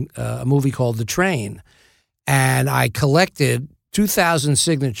making a movie called The Train. And I collected 2,000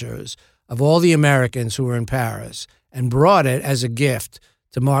 signatures of all the Americans who were in Paris and brought it as a gift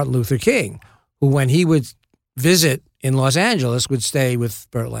to Martin Luther King, who, when he would visit in Los Angeles, would stay with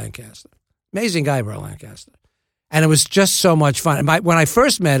Burt Lancaster. Amazing guy, Burt Lancaster. And it was just so much fun. When I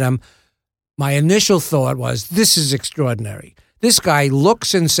first met him, my initial thought was, this is extraordinary. This guy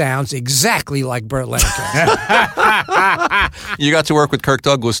looks and sounds exactly like Burt Lancaster. You got to work with Kirk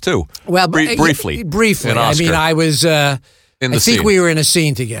Douglas, too. Well, briefly. Briefly. I mean, I was, I think we were in a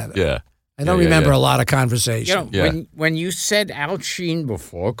scene together. Yeah. I don't remember a lot of conversation. When you said Al Sheen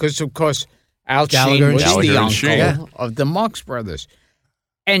before, because, of course, Al Gallagher Sheen was the Sheen. uncle of the Marx Brothers.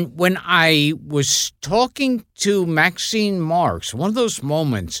 And when I was talking to Maxine Marx, one of those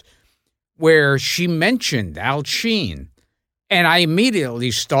moments where she mentioned Al Sheen, and I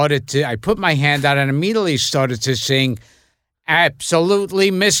immediately I put my hand out and immediately started to sing,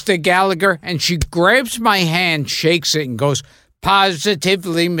 absolutely, Mr. Gallagher. And she grabs my hand, shakes it, and goes,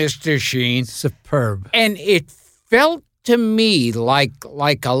 positively, Mr. Sheen. Superb. And it felt to me like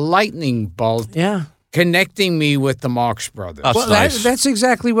a lightning bolt. Yeah. connecting me with the Marx Brothers. That's Well, nice. that's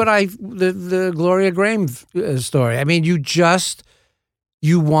exactly what the Gloria Graham story. I mean,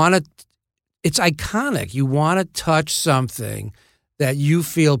 you want to, it's iconic. You want to touch something that you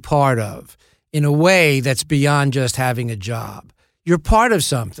feel part of in a way that's beyond just having a job. You're part of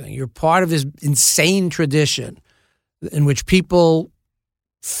something. You're part of this insane tradition in which people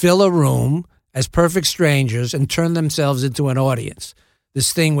fill a room as perfect strangers and turn themselves into an audience.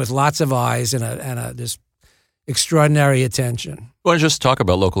 This thing with lots of eyes and this extraordinary attention. I want to just talk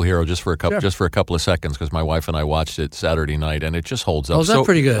about Local Hero just for a couple Sure. just for a couple of seconds because my wife and I watched it Saturday night and it just holds up. Holds up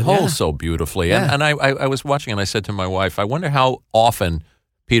pretty good, It holds yeah. so beautifully. Yeah. And I was watching and I said to my wife, I wonder how often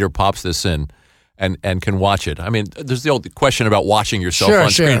Peter pops this in and can watch it. I mean, there's the old question about watching yourself Sure, on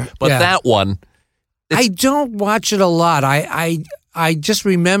screen, sure. but Yeah. that one, I don't watch it a lot. I just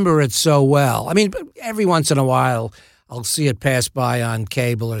remember it so well. I mean, every once in a while, I'll see it pass by on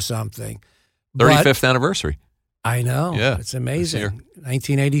cable or something. 35th anniversary. I know. Yeah, It's this amazing. year.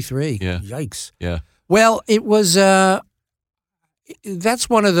 1983. Yeah. Yikes. Yeah. Well, it was, that's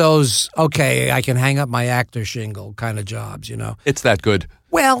one of those, okay, I can hang up my actor shingle kind of jobs, you know. It's that good.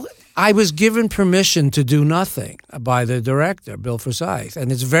 Well, I was given permission to do nothing by the director, Bill Forsyth.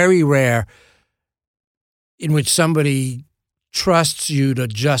 And it's very rare in which somebody trusts you to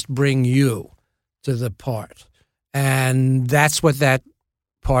just bring you to the part. And that's what that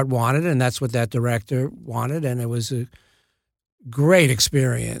part wanted, and that's what that director wanted, and it was a great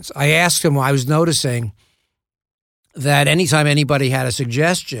experience. I asked him, I was noticing that anytime anybody had a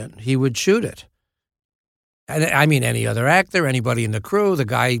suggestion, he would shoot it. And I mean any other actor, anybody in the crew, the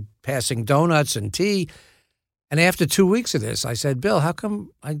guy passing donuts and tea. And after 2 weeks of this, I said, Bill, how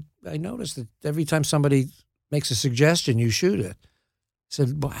come I noticed that every time somebody makes a suggestion, you shoot it? I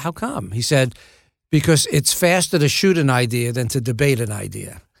said, well, how come? He said, because it's faster to shoot an idea than to debate an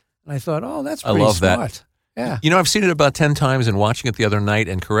idea. And I thought, oh, that's pretty love that. smart. Yeah. You know, I've seen it about 10 times and watching it the other night,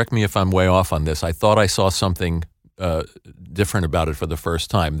 and correct me if I'm way off on this, I thought I saw something different about it for the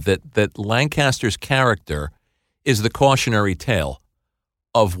first time, that Lancaster's character is the cautionary tale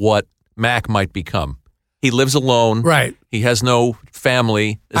of what Mac might become. He lives alone. Right. He has no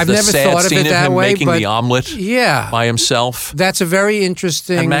family. It's I've the never sad thought of scene it that him way, making but the omelet yeah, by himself. that's a very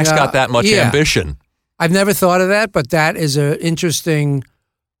interesting. And Mac's got that much yeah. ambition. I've never thought of that, but that is an interesting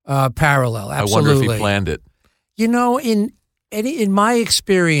parallel. Absolutely. I wonder if he planned it. You know, in my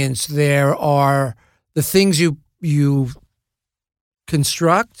experience, there are the things you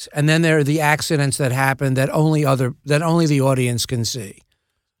construct, and then there are the accidents that happen that only the audience can see.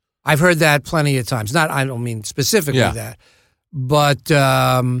 I've heard that plenty of times. I don't mean specifically that, but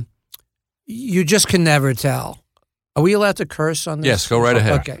you just can never tell. Are we allowed to curse on this? Yes, go right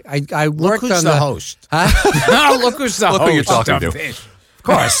ahead. Okay, I worked Look who's on the host. Huh? Look who's the Look host. who you're talking to. Of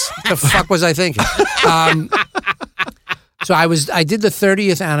course. What the fuck was I thinking? So I did the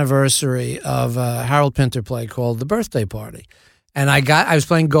 30th anniversary of a Harold Pinter play called The Birthday Party. And I was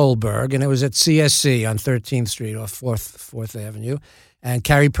playing Goldberg, and it was at CSC on 13th Street off 4th Avenue. And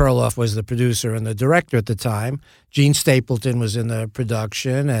Carrie Perloff was the producer and the director at the time. Gene Stapleton was in the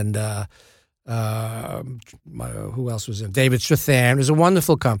production, and who else was in? David Strathairn. It was a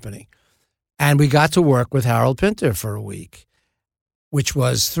wonderful company. And we got to work with Harold Pinter for a week, which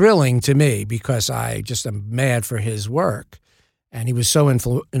was thrilling to me because I just am mad for his work. And he was so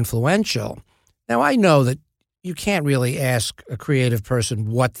influential. Now, I know that you can't really ask a creative person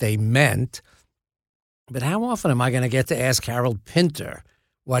what they meant, but how often am I going to get to ask Harold Pinter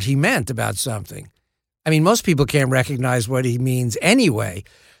what he meant about something? I mean, most people can't recognize what he means anyway.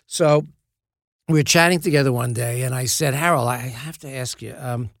 So we were chatting together one day, and I said, Harold, I have to ask you,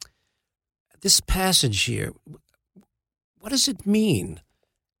 this passage here, what does it mean?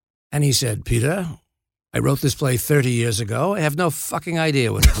 And he said, Peter, I wrote this play 30 years ago. I have no fucking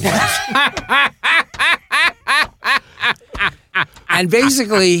idea what it was. And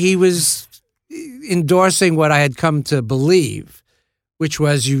basically, he was endorsing what I had come to believe, which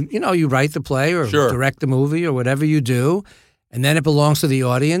was you write the play or direct the movie or whatever you do, and then it belongs to the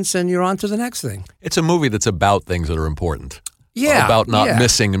audience, and you're on to the next thing. It's a movie that's about things that are important. Yeah. About not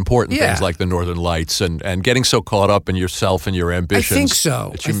missing important Yeah. things like the Northern Lights and getting so caught up in yourself and your ambitions. I think so.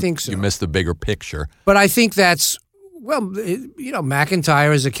 that I think so. You miss the bigger picture. But I think that's,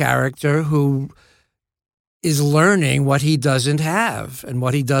 McIntyre is a character who is learning what he doesn't have. And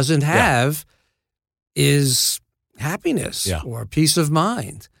what he doesn't have is happiness or peace of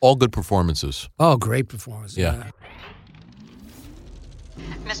mind. All good performances. Oh, great performance. Yeah.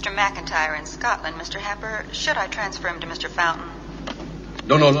 Mr. McIntyre in Scotland, Mr. Happer. Should I transfer him to Mr. Fountain?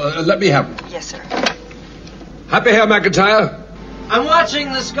 No, let me have him. Yes, sir. Happy here, McIntyre. I'm watching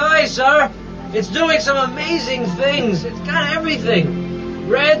the sky, sir. It's doing some amazing things. It's got everything.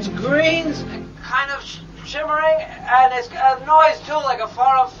 Reds, greens, kind of shimmering, and it's got a noise too, like a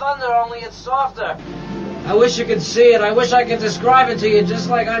far-off thunder, only it's softer. I wish you could see it. I wish I could describe it to you just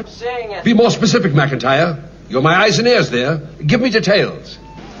like I'm seeing it. Be more specific, McIntyre. You're my eyes and ears there. Give me details.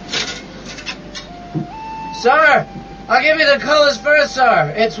 Sir, I'll give you the colors first,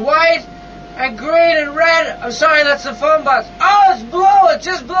 sir. It's white and green and red. I'm sorry, that's the phone box. Oh, it's blue. It's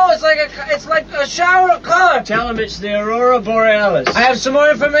just blue. It's like a shower of color. Tell him it's the Aurora Borealis. I have some more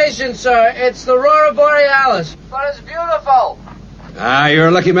information, sir. It's the Aurora Borealis, but it's beautiful. Ah, you're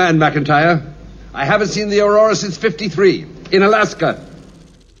a lucky man, McIntyre. I haven't seen the Aurora since '53 in Alaska.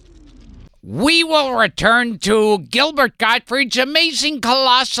 We will return to Gilbert Gottfried's Amazing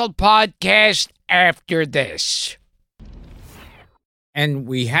Colossal podcast after this. And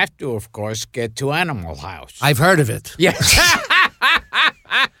we have to, of course, get to Animal House. I've heard of it. Yes.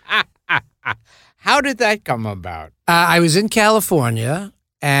 How did that come about? I was in California,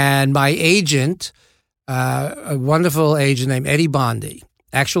 and my agent, a wonderful agent named Eddie Bondi.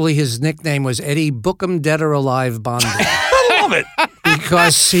 Actually, his nickname was Eddie Book 'em Dead or Alive Bondi. I love it.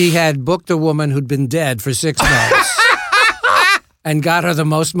 Because he had booked a woman who'd been dead for 6 months and got her the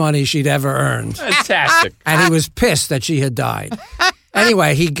most money she'd ever earned. Fantastic. And he was pissed that she had died.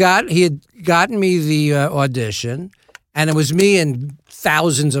 Anyway, he had gotten me the audition, and it was me and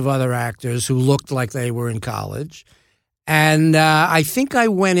thousands of other actors who looked like they were in college. And I think I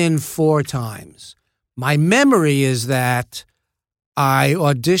went in 4 times. My memory is that I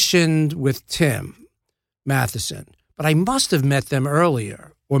auditioned with Tim Matheson, but I must have met them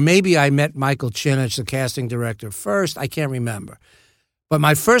earlier. Or maybe I met Michael Chinich, the casting director, first. I can't remember. But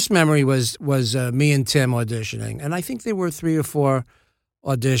my first memory was me and Tim auditioning. And I think there were 3 or 4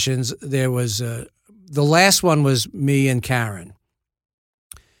 auditions. There was the last one was me and Karen.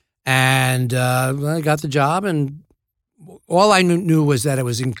 And I got the job, and all I knew was that it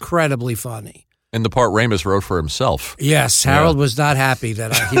was incredibly funny. And the part Ramis wrote for himself. Yes, Harold was not happy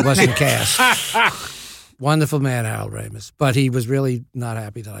that he wasn't cast. Wonderful man, Harold Ramis. But he was really not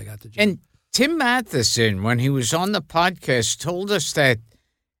happy that I got the job. And Tim Matheson, when he was on the podcast, told us that,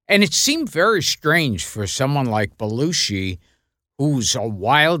 and it seemed very strange for someone like Belushi, who's a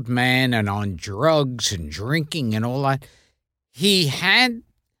wild man and on drugs and drinking and all that. He had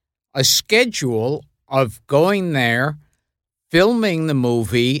a schedule of going there, filming the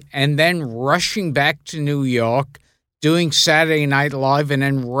movie, and then rushing back to New York, doing Saturday Night Live, and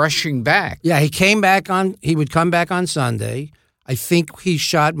then rushing back. Yeah, he would come back on Sunday. I think he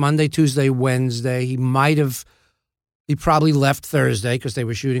shot Monday, Tuesday, Wednesday. He probably left Thursday because they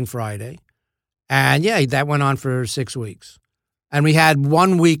were shooting Friday. And yeah, that went on for 6 weeks. And we had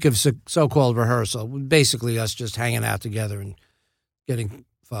 1 week of so-called rehearsal, basically us just hanging out together and getting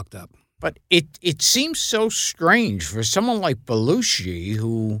fucked up. But it seems so strange for someone like Belushi,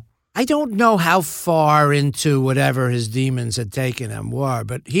 who... I don't know how far into whatever his demons had taken him were,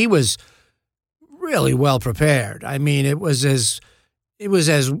 but he was really well prepared. I mean, it was as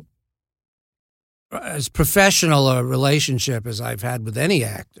professional a relationship as I've had with any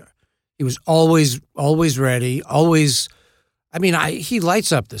actor. He was always ready, always. I mean, he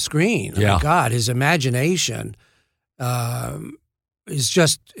lights up the screen. Yeah. Oh my God, his imagination is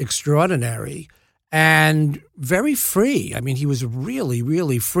just extraordinary and very free. I mean, he was really,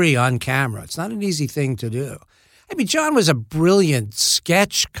 really free on camera. It's not an easy thing to do. I mean, John was a brilliant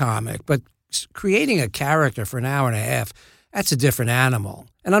sketch comic, but creating a character for an hour and a half, that's a different animal.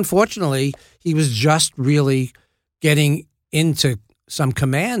 And unfortunately, he was just really getting into some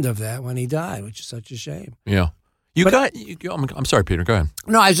command of that when he died, which is such a shame. Yeah. I'm sorry, Peter. Go ahead.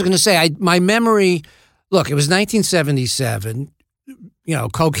 No, I was going to say, my memory, look, it was 1977. You know,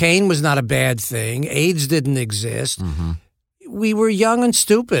 cocaine was not a bad thing. AIDS didn't exist. Mm-hmm. We were young and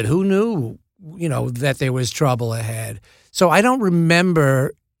stupid. Who knew, that there was trouble ahead? So I don't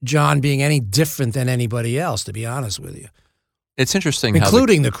remember John being any different than anybody else, to be honest with you. It's interesting.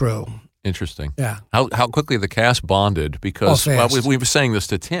 Including the crew. Interesting. Yeah. How quickly the cast bonded because we were saying this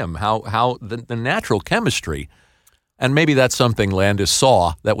to Tim, how the natural chemistry. And maybe that's something Landis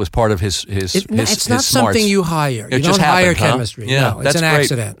saw that was part of his It's not smarts. something you hire. You don't hire chemistry. Yeah, no, it's an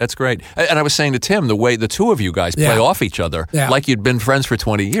accident. That's great. And I was saying to Tim, the way the two of you guys play off each other, like you'd been friends for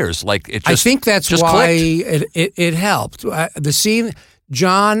 20 years. Like it just I think that's just why clicked. it helped. The scene,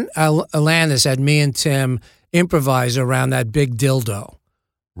 John Landis had me and Tim improvise around that big dildo.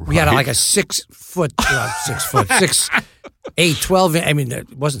 Right. We had like a 6 foot, 8, 12. I mean,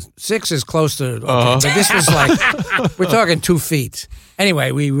 it wasn't 6 is close to. Okay, but this was like we're talking 2 feet.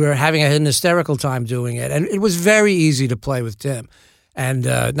 Anyway, we were having an hysterical time doing it, and it was very easy to play with Tim. And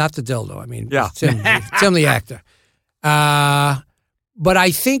not the dildo. I mean, Yeah. Tim the actor. But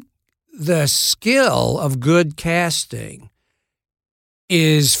I think the skill of good casting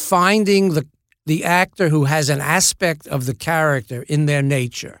is finding the actor who has an aspect of the character in their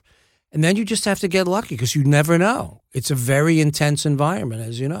nature. And then you just have to get lucky because you never know. It's a very intense environment,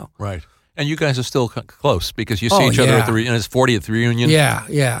 as you know. Right. And you guys are still close because you see each other at the his 40th reunion. Yeah.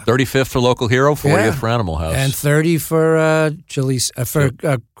 35th for Local Hero, 40th for Animal House. And 30 for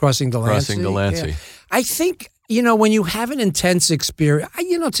Crossing Delancey. Crossing Delancey. Yeah. I think, when you have an intense experience,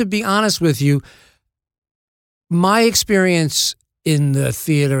 to be honest with you, my experience in the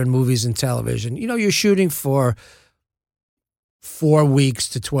theater and movies and television, you're shooting for 4 weeks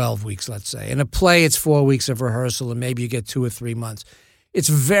to 12 weeks, let's say. In a play, it's 4 weeks of rehearsal, and maybe you get 2 or 3 months. It's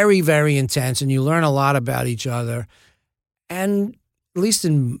very, very intense, and you learn a lot about each other. And at least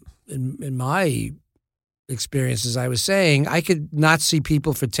in my experience, as I was saying, I could not see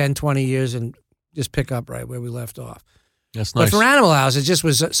people for 10, 20 years and just pick up right where we left off. That's nice. But for Animal House, it just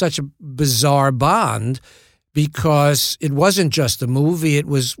was such a bizarre bond because it wasn't just a movie. It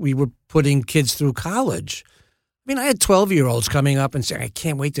was we were putting kids through college. I mean, I had 12-year-olds coming up and saying, I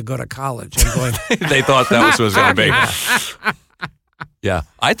can't wait to go to college. I'm going, they thought that was what it was going to be. Yeah.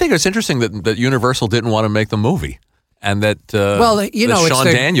 I think it's interesting that Universal didn't want to make the movie and that, Sean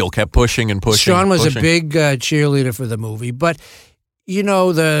Daniel kept pushing and pushing. Sean was a big cheerleader for the movie. But,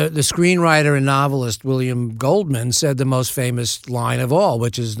 the screenwriter and novelist William Goldman said the most famous line of all,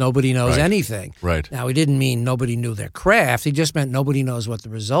 which is nobody knows anything. Right. Now, he didn't mean nobody knew their craft. He just meant nobody knows what the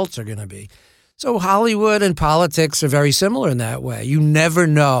results are going to be. So Hollywood and politics are very similar in that way. You never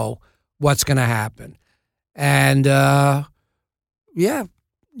know what's going to happen. And, you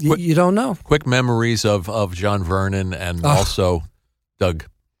don't know. Quick memories of John Vernon and also Doug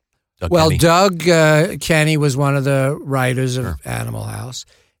Kenny. Doug Kenny was one of the writers of Animal House.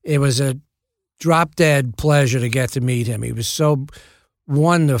 It was a drop-dead pleasure to get to meet him. He was so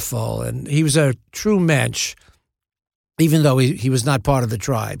wonderful, and he was a true mensch. Even though he was not part of the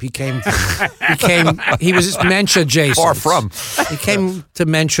tribe, he was mensch adjacent. Far from. He came to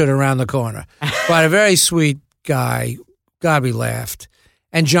menschhood around the corner. But a very sweet guy. God, we laughed.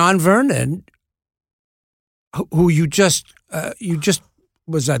 And John Vernon, who you just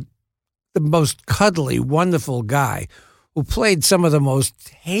was the most cuddly, wonderful guy who played some of the most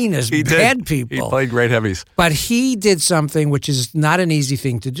heinous, bad people. He played great heavies. But he did something which is not an easy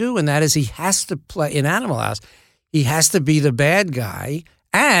thing to do, and that is he has to play in Animal House. He has to be the bad guy,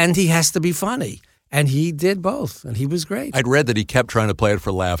 and he has to be funny. And he did both, and he was great. I'd read that he kept trying to play it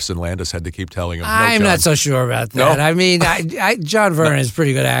for laughs, and Landis had to keep telling him, I'm not so sure about that. No? I mean, John Vernon is a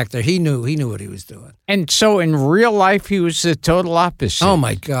pretty good actor. He knew what he was doing. And so in real life, he was the total opposite. Oh,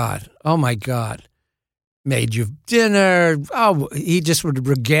 my God. Made you dinner. Oh, he just would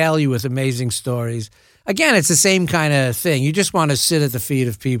regale you with amazing stories. Again, it's the same kind of thing. You just want to sit at the feet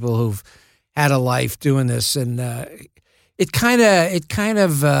of people who've had a life doing this, and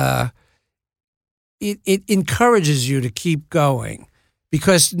it encourages you to keep going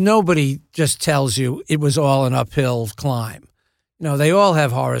because nobody just tells you it was all an uphill climb. They all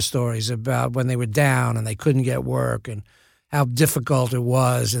have horror stories about when they were down and they couldn't get work and how difficult it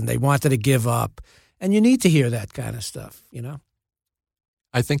was and they wanted to give up. And you need to hear that kind of stuff,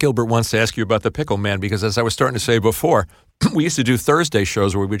 I think Gilbert wants to ask you about The Pickle Man because, as I was starting to say before, we used to do Thursday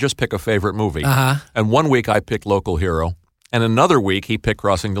shows where we would just pick a favorite movie. Uh-huh. And one week I picked Local Hero, and another week he picked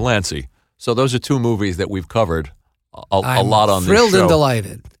Crossing Delancey. So those are two movies that we've covered a lot on this show. Thrilled and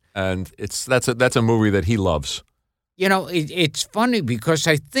delighted. And that's a movie that he loves. It's funny because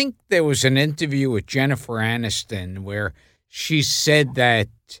I think there was an interview with Jennifer Aniston where she said that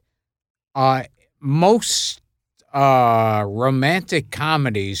most romantic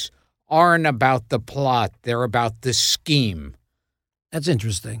comedies aren't about the plot; they're about the scheme. That's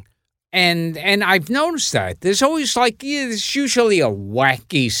interesting. And I've noticed that there's always there's usually a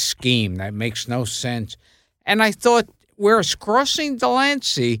wacky scheme that makes no sense. And I thought, whereas Crossing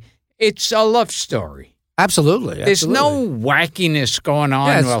Delancey, it's a love story. Absolutely. There's no wackiness going on.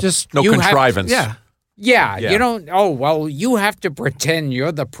 Yeah, it's just no contrivance. Yeah, you don't. Oh well, you have to pretend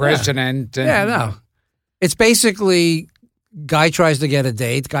you're the president. Yeah, no. It's basically guy tries to get a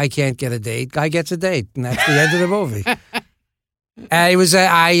date, guy can't get a date, guy gets a date, and that's the end of the movie.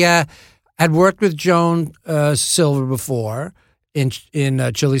 I had worked with Joan Silver before in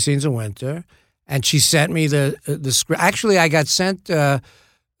Chilly Scenes in Winter, and she sent me the script. Actually, I got sent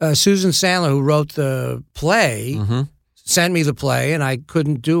Susan Sandler, who wrote the play, sent me the play, and I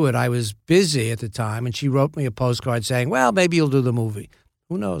couldn't do it. I was busy at the time, and she wrote me a postcard saying, well, maybe you'll do the movie.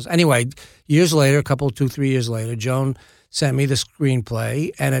 Who knows? Anyway, years later, 2-3 years later, Joan sent me the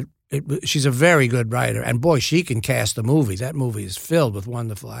screenplay, and she's a very good writer. And boy, she can cast a movie. That movie is filled with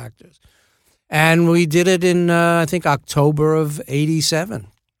wonderful actors. And we did it in, I think, October of '87.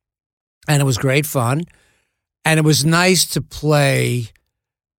 And it was great fun. And it was nice to play,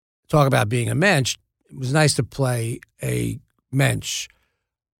 talk about being a mensch, it was nice to play a mensch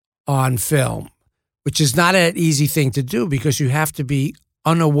on film, which is not an easy thing to do because you have to be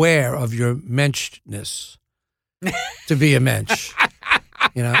unaware of your menschness to be a mensch.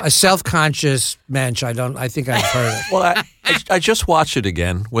 You know, a self-conscious mensch. I think I've heard it. Well, I just watched it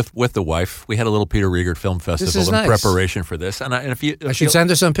again with the wife. We had a little Peter Riegert Film Festival in preparation for this, and if you should send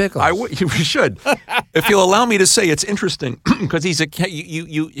her some pickles. We should. If you'll allow me to say, it's interesting because he's a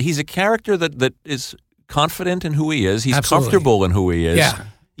character that is confident in who he is. He's comfortable in who he is. Yeah.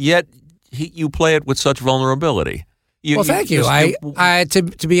 Yet you play it with such vulnerability. Thank you.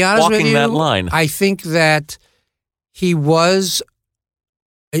 To be honest with you, walking that line. I think that he was.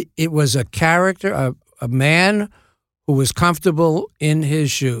 It was a character, a man who was comfortable in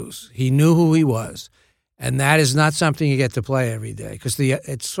his shoes. He knew who he was. And that is not something you get to play every day. Because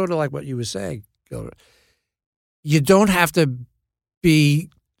it's sort of like what you were saying, Gilbert. You don't have to be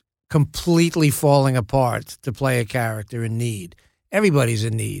completely falling apart to play a character in need. Everybody's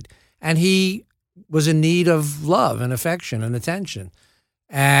in need. And he was in need of love and affection and attention.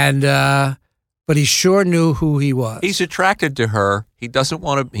 And but he sure knew who he was. He's attracted to her. He doesn't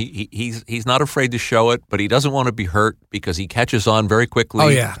want to. He's not afraid to show it, but he doesn't want to be hurt because he catches on very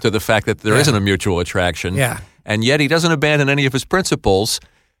quickly to the fact that there isn't a mutual attraction. Yeah. And yet he doesn't abandon any of his principles.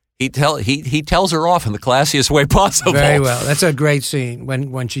 He tells her off in the classiest way possible. Very well. That's a great scene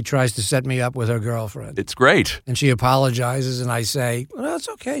when she tries to set me up with her girlfriend. It's great. And she apologizes, and I say, well, it's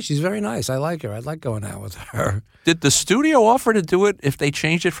okay. She's very nice. I like her. I'd like going out with her. Did the studio offer to do it if they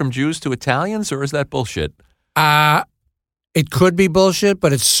changed it from Jews to Italians, or is that bullshit? It could be bullshit,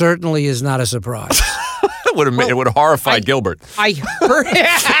 but it certainly is not a surprise. It would have horrified Gilbert. I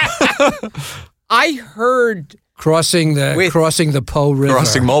heard crossing the Po River,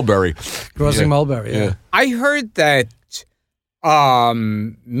 crossing Mulberry, Mulberry. Yeah. I heard that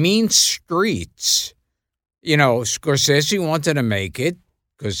Mean Streets. You know, Scorsese wanted to make it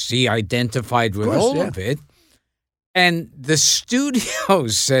because he identified with all of it. And the studio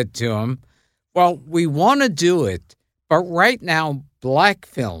said to him, well, we want to do it, but right now black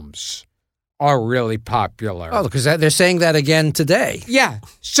films are really popular. Oh, because they're saying that again today. Yeah.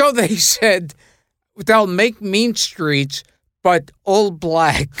 So they said they'll make Mean Streets, but all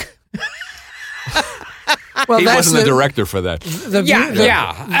black. Well, he wasn't the director for that.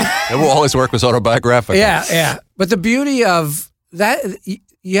 All his work was autobiographical. Yeah. But the beauty of that,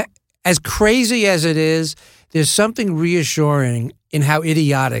 as crazy as it is, there's something reassuring in how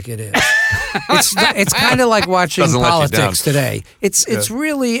idiotic it is. It's kind of like watching politics today. It's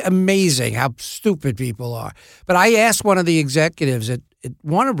really amazing how stupid people are. But I asked one of the executives at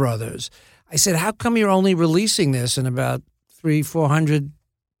Warner Brothers, I said, how come you're only releasing this in about 300-400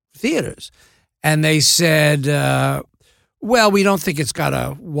 theaters? And they said, well, we don't think it's got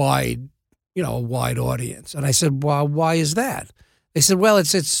a wide audience. And I said, well, why is that? They said, well,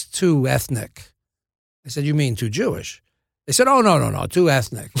 it's too ethnic. I said, you mean too Jewish? They said, oh, no, too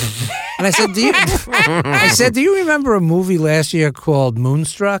ethnic. And I said, do you remember a movie last year called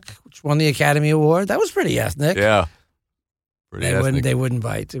Moonstruck, which won the Academy Award? That was pretty ethnic. Yeah. They wouldn't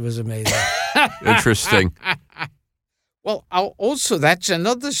bite. It was amazing. Interesting. Well, also, that's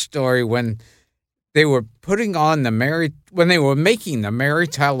another story when they were putting on when they were making the Mary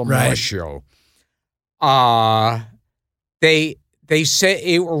Tyler Moore show. They said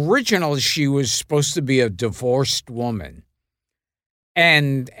originally she was supposed to be a divorced woman.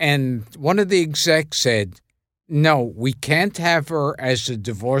 And one of the execs said, no, we can't have her as a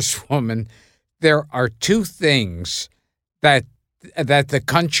divorced woman. There are two things that the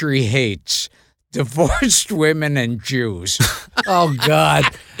country hates: divorced women and Jews. Oh, God.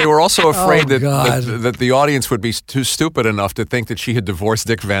 They were also afraid that the audience would be too stupid enough to think that she had divorced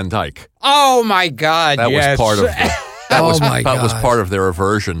Dick Van Dyke. Oh, my God, that was part of that was part of their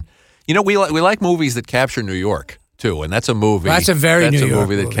aversion. You know, we like movies that capture New York too, and that's a movie. That's a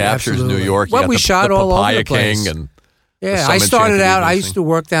movie that captures absolutely. New York. Well, we shot the all over Papaya the place. King and I started out. I used to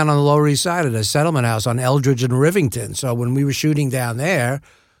work down on the Lower East Side at a settlement house on Eldridge and Rivington. So when we were shooting down there,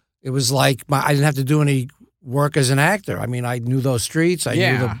 it was like I didn't have to do any work as an actor. I mean, I knew those streets. I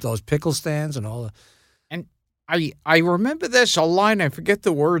knew those pickle stands and all. And I remember there's a line. I forget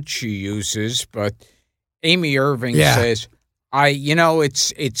the word she uses, but Amy Irving says,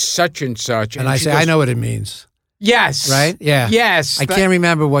 it's such and such. And I say, I know what it means. Yes. Right? Yeah. Yes. I can't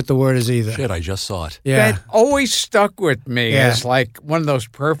remember what the word is either. Shit, I just saw it. Yeah. That always stuck with me Yeah. as like one of those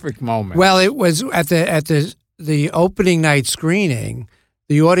perfect moments. Well, it was at the opening night screening.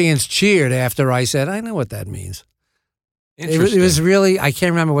 The audience cheered after I said, "I know what that means." It was really, I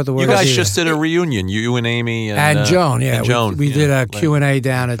can't remember what the word. You was guys either. just did a reunion. You and Amy and Joan. Yeah, and Joan. We did a Q&A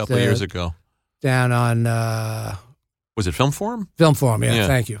down a at couple of years ago. Down on Was it Film Forum? Film Forum. Yeah, Yeah.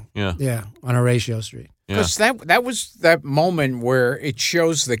 thank you. Yeah, on Horatio Street. Because that was that moment where it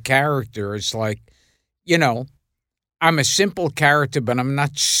shows the character. It's like, you know, I'm a simple character, but I'm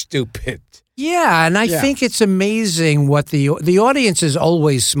not stupid. Yeah, and I think it's amazing what the audience is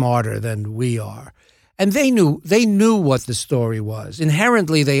always smarter than we are. And they knew what the story was.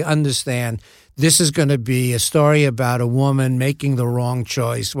 Inherently, they understand this is going to be a story about a woman making the wrong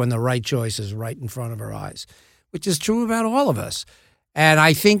choice when the right choice is right in front of her eyes, which is true about all of us. And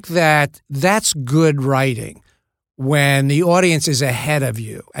I think that's good writing when the audience is ahead of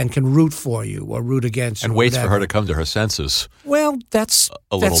you and can root for you or root against you. And waits for her to come to her senses. Well, that's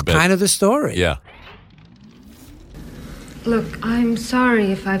little bit. kind of the story. Yeah. Look, I'm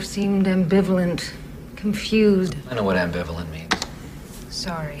sorry if I've seemed ambivalent, confused. I know what ambivalent means.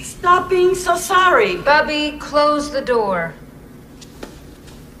 Sorry. Stop being so sorry. Bubby, close the door.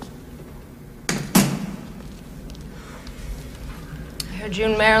 I heard you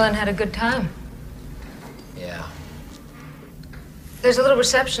and Marilyn had a good time. Yeah. There's a little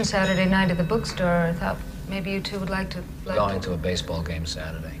reception Saturday night at the bookstore. I thought maybe you two would like to... Going to a baseball game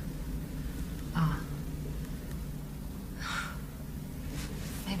Saturday. Oh.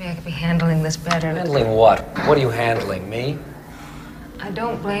 Maybe I could be handling this better. Handling what? What are you handling, me? I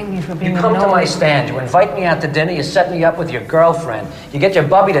don't blame you for being You come to annoyed. my stand, you invite me out to dinner, you set me up with your girlfriend. You get your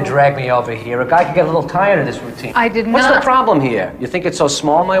bubby to drag me over here. A guy could get a little tired of this routine. I did What's not... the problem here? You think it's so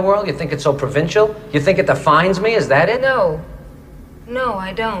small, my world? You think it's so provincial? You think it defines me? Is that it? No. No,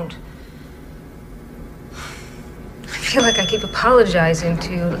 I don't. I feel like I keep apologizing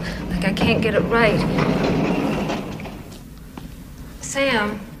to you, like I can't get it right.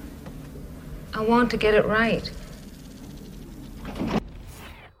 Sam, I want to get it right.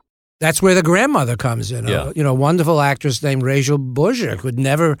 That's where the grandmother comes in. Yeah. A wonderful actress named Rachel Bozier who'd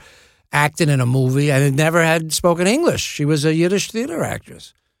never acted in a movie and had never had spoken English. She was a Yiddish theater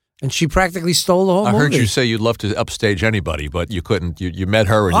actress. And she practically stole the whole movie. I heard you say you'd love to upstage anybody, but you couldn't. You met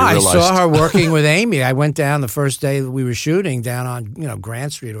her and you I realized. saw her working with Amy. I went down the first day that we were shooting down on,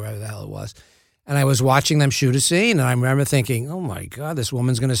 Grant Street or wherever the hell it was. And I was watching them shoot a scene. And I remember thinking, oh, my God, this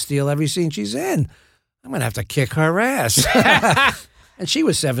woman's going to steal every scene she's in. I'm going to have to kick her ass. And she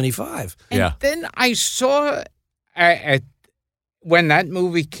was 75. And then I saw when that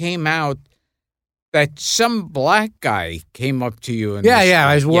movie came out that some black guy came up to you.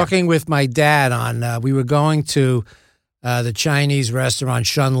 I was walking with my dad on, we were going to the Chinese restaurant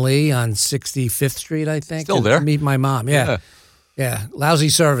Shun Li on 65th Street, I think. Still there? To meet my mom, yeah. Lousy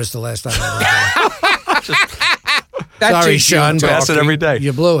service the last time I was there. Sorry, Shun. Pass it every day.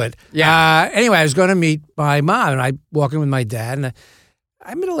 You blew it. Yeah. Anyway, I was going to meet my mom, and I'm walking with my dad, and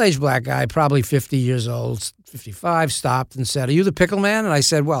a middle-aged black guy, probably 50 years old, 55, stopped and said, "Are you the pickle man?" And I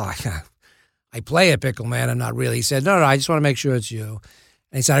said, "Well, I play a pickle man. I'm not really." He said, no, I just want to make sure it's you.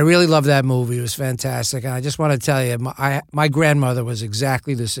 And he said, "I really love that movie. It was fantastic. And I just want to tell you, my grandmother was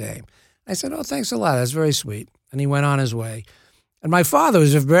exactly the same." I said, "Oh, thanks a lot. That's very sweet." And he went on his way. And my father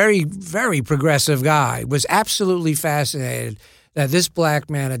was a very, very progressive guy, was absolutely fascinated that this black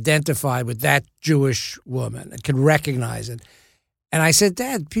man identified with that Jewish woman and could recognize it. And I said,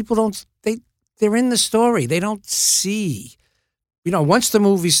 "Dad, people they're in the story. They don't see. Once the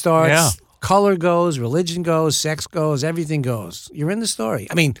movie starts, color goes, religion goes, sex goes, everything goes. You're in the story."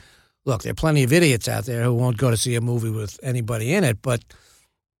 I mean, look, there are plenty of idiots out there who won't go to see a movie with anybody in it, but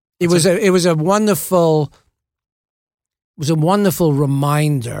it was a wonderful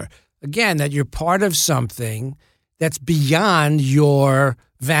reminder, again, that you're part of something that's beyond your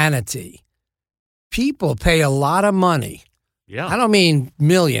vanity. People pay a lot of money. Yeah. I don't mean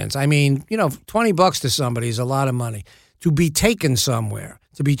millions. I mean, $20 to somebody is a lot of money to be taken somewhere,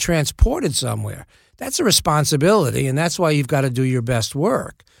 to be transported somewhere. That's a responsibility, and that's why you've got to do your best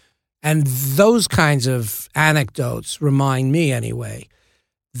work. And those kinds of anecdotes remind me, anyway,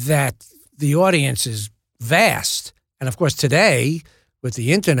 that the audience is vast. And, of course, today, with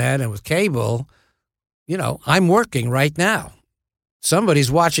the internet and with cable, I'm working right now.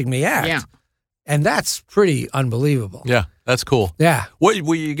 Somebody's watching me act. Yeah. And that's pretty unbelievable. Yeah, that's cool. Yeah. What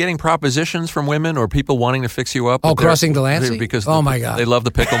were you getting propositions from women or people wanting to fix you up? Oh, crossing Delancey? Because my God. They love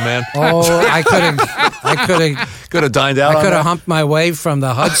the pickle man. I could have dined out. I could have humped my way from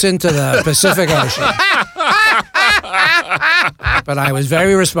the Hudson to the Pacific Ocean. But I was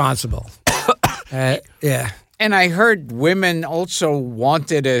very responsible. Yeah. And I heard women also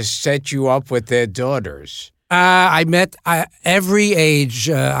wanted to set you up with their daughters. I met every age.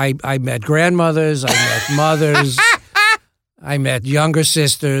 I met grandmothers. I met mothers. I met younger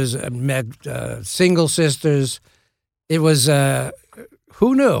sisters. I met single sisters. It was,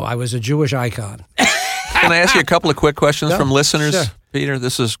 who knew I was a Jewish icon? Can I ask you a couple of quick questions from listeners? Sure. Peter,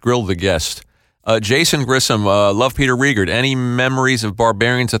 this is Grill the Guest. Jason Grissom, love Peter Riegert. Any memories of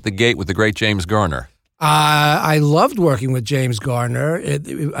Barbarians at the Gate with the great James Garner? I loved working with James Garner.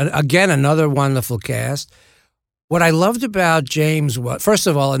 Again, another wonderful cast. What I loved about James was, first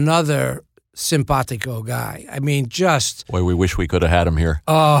of all, another simpatico guy. I mean, just... Boy, we wish we could have had him here.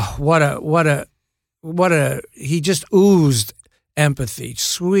 Oh, he just oozed empathy.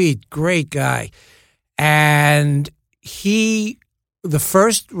 Sweet, great guy. And the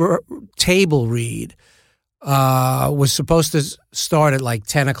first table read was supposed to start at like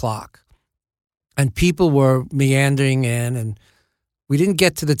 10 o'clock. And people were meandering in, and we didn't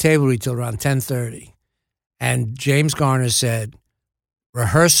get to the table read till around 10:30. And James Garner said,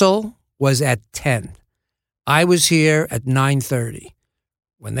 rehearsal was at 10. I was here at 9:30.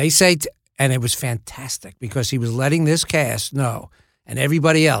 When they say, and it was fantastic because he was letting this cast know, and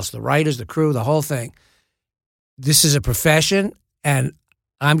everybody else, the writers, the crew, the whole thing, this is a profession, and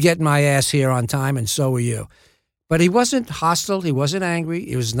I'm getting my ass here on time, and so are you. But he wasn't hostile. He wasn't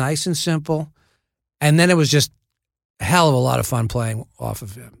angry. It was nice and simple. And then it was just a hell of a lot of fun playing off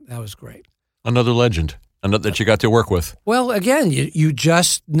of him. That was great. Another legend that you got to work with. Well, again, you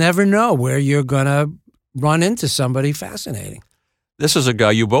just never know where you're going to run into somebody fascinating. This is a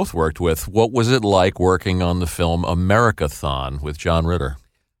guy you both worked with. What was it like working on the film Americathon with John Ritter?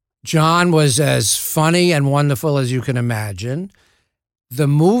 John was as funny and wonderful as you can imagine. The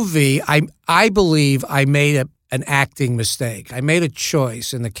movie, I believe I made an acting mistake. I made a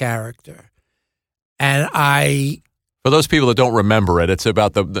choice in the character. And for those people that don't remember it, it's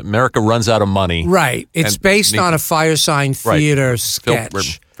about the America runs out of money. Right. It's based on a Firesign Theater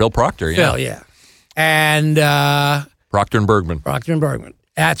sketch. Phil Proctor, yeah. Phil, yeah. And Proctor and Bergman. Proctor and Bergman.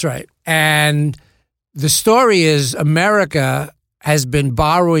 That's right. And the story is America has been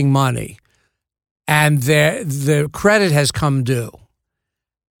borrowing money, and the credit has come due.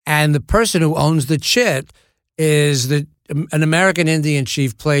 And the person who owns the chit is an American Indian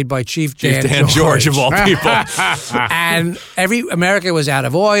chief played by Chief Dan George of all people. And America was out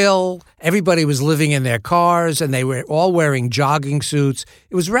of oil. Everybody was living in their cars, and they were all wearing jogging suits.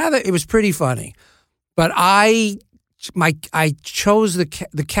 It was pretty funny. But I chose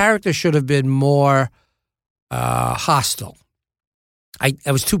the character should have been more hostile. I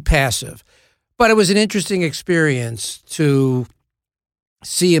was too passive. But it was an interesting experience to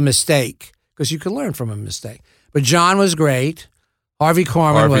see a mistake, because you can learn from a mistake. But John was great. Harvey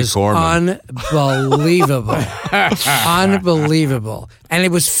Korman was unbelievable. Unbelievable. And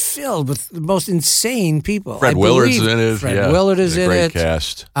it was filled with the most insane people. Fred Willard's in it. Fred Willard is in it. Great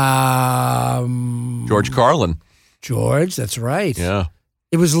cast. George Carlin. George, that's right. Yeah.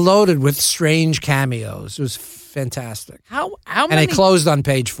 It was loaded with strange cameos. It was fantastic. How and many? it closed on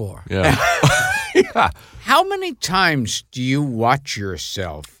page 4. Yeah. Yeah. How many times do you watch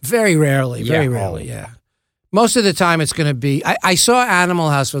yourself? Very rarely. Very rarely, yeah. Most of the time it's going to be... I saw Animal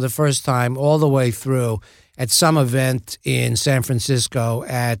House for the first time all the way through at some event in San Francisco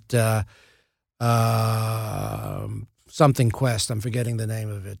at something Quest. I'm forgetting the name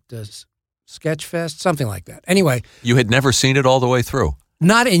of it. Sketchfest? Something like that. Anyway. You had never seen it all the way through?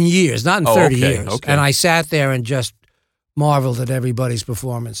 Not in years. Not in 30 years. Okay. And I sat there and just marveled at everybody's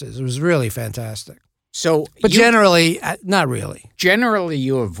performances. It was really fantastic. But generally, not really. Generally,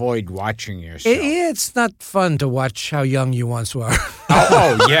 you avoid watching yourself. It's not fun to watch how young you once were.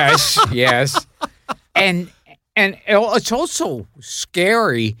 Oh, yes, yes. And it's also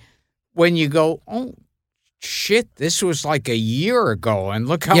scary when you go, oh, shit, this was like a year ago, and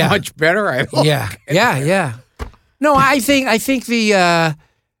look how much better I look. Yeah. No, I think the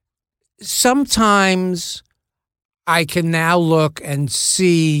sometimes I can now look and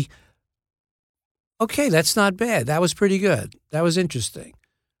see, okay, that's not bad. That was pretty good. That was interesting.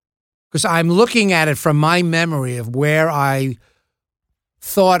 Because I'm looking at it from my memory of where I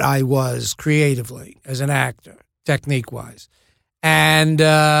thought I was creatively as an actor, technique-wise. And,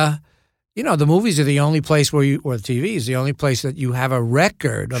 the movies are the only place or TV is the only place that you have a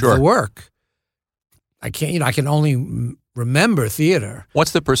record of the work. I can only remember theater.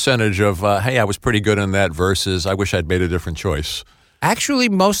 What's the percentage of, hey, I was pretty good in that versus I wish I'd made a different choice? Actually,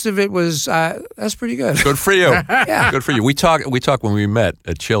 most of it was that's pretty good. Good for you. Yeah. Good for you. We talked when we met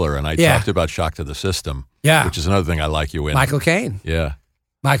at Chiller, and I talked about Shock to the System. Yeah. Which is another thing I like you in. Michael Caine. Yeah.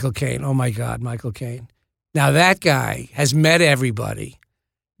 Michael Caine. Oh, my God, Michael Caine. Now, that guy has met everybody,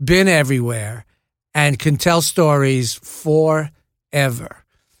 been everywhere, and can tell stories forever.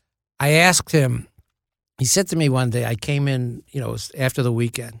 I asked him, he said to me one day, I came in, it was after the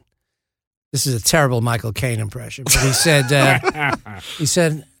weekend. This is a terrible Michael Caine impression, but he said,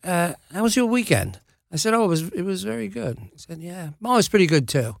 how was your weekend? I said, oh, it was very good. He said, yeah, oh, it was pretty good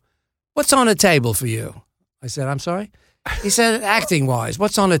too. What's on the table for you? I said, I'm sorry? He said, acting-wise,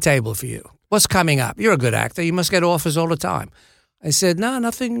 what's on the table for you? What's coming up? You're a good actor. You must get offers all the time. I said, no,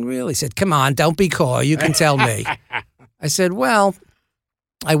 nothing really. He said, come on, don't be coy. You can tell me. I said, well,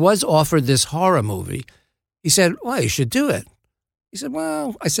 I was offered this horror movie. He said, well, you should do it. He said,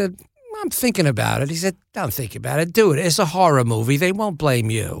 well, I said, I'm thinking about it. He said, don't think about it. Do it. It's a horror movie. They won't blame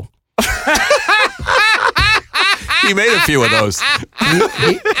you. He made a few of those.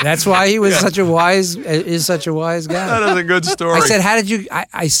 That's why he was such a wise guy. That is a good story. I said, how did you,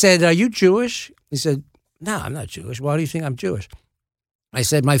 I said, are you Jewish? He said, no, I'm not Jewish. Why do you think I'm Jewish? I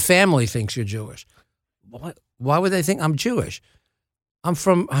said, my family thinks you're Jewish. What? Why would they think I'm Jewish? I'm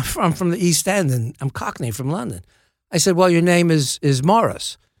from the East End, and I'm Cockney from London. I said, well, your name is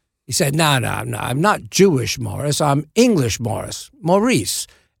Morris. He said, no, I'm not Jewish Morris. I'm English Morris. Maurice.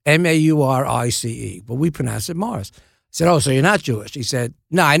 Maurice, but we pronounce it Morris. I said, oh, so you're not Jewish? He said,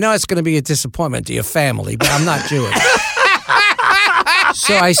 no, I know it's going to be a disappointment to your family, but I'm not Jewish.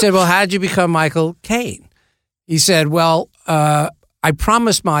 So I said, well, how did you become Michael Caine? He said, well, I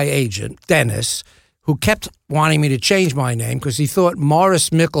promised my agent, Dennis, who kept wanting me to change my name because he thought Morris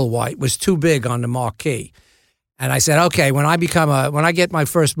Micklewhite was too big on the marquee. And I said, okay, when I get my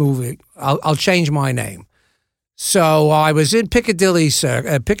first movie, I'll change my name. So I was in Piccadilly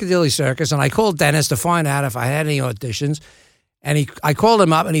Circus, and I called Dennis to find out if I had any auditions. And I called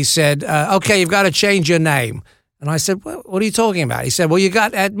him up, and he said, okay, you've got to change your name. And I said, what are you talking about? He said, well, you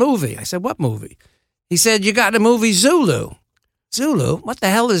got that movie. I said, what movie? He said, you got the movie Zulu. Zulu? What the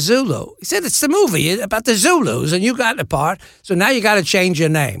hell is Zulu? He said, it's the movie about the Zulus, and you got the part, so now you got to change your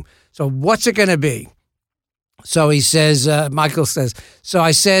name. So what's it going to be? So he says, Michael says, so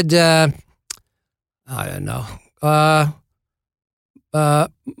I said, I don't know.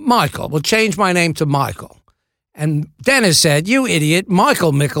 Michael. We'll change my name to Michael. And Dennis said, you idiot,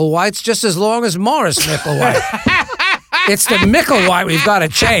 Michael Micklewhite's just as long as Morris Micklewhite. It's the Micklewhite we've got to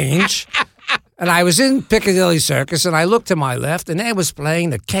change. And I was in Piccadilly Circus, and I looked to my left, and they was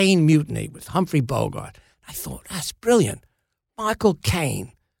playing the Caine Mutiny with Humphrey Bogart. I thought, that's brilliant. Michael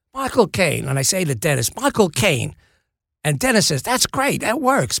Caine. And I say to Dennis, Michael Caine. And Dennis says, that's great. That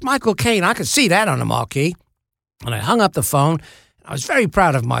works. Michael Caine. I could see that on the marquee. And I hung up the phone. I was very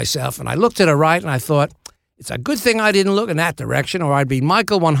proud of myself. And I looked to the right, and I thought, it's a good thing I didn't look in that direction, or I'd be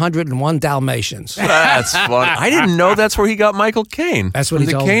Michael 101 Dalmatians. That's fun. I didn't know that's where he got Michael Caine. That's what he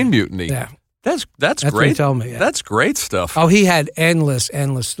told me. The Caine Mutiny. Yeah. That's great. What he told me. Yeah. That's great stuff. Oh, he had endless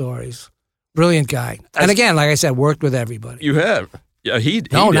stories. Brilliant guy. And again, like I said, worked with everybody. You have. Yeah, he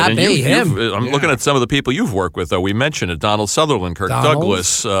No, did. not And me, him. I'm looking at some of the people you've worked with, though. We mentioned it. Donald Sutherland, Kirk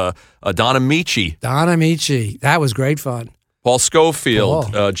Douglas, Don Amici. Don Amici. That was great fun. Paul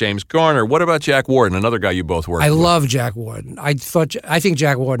Schofield, James Garner. What about Jack Warden, another guy you both worked with? I love Jack Warden. I think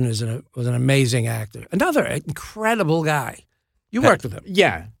Jack Warden was an amazing actor. Another incredible guy. You worked with him.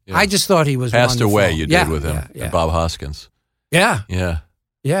 Yeah. I just thought he was Passed wonderful. away, you did with him. And Bob Hoskins. Yeah.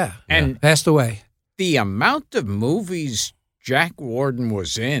 Yeah. And passed away. The amount of movies Jack Warden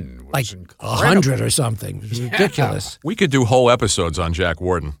was in was like incredible. 100 or something. It was ridiculous. We could do whole episodes on Jack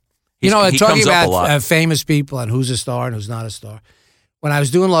Warden. He talking comes up a lot. about famous people and who's a star and who's not a star. When I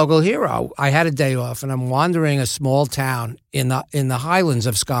was doing Local Hero, I had a day off, and I'm wandering a small town in the Highlands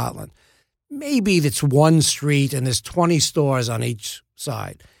of Scotland. Maybe it's one street, and there's 20 stores on each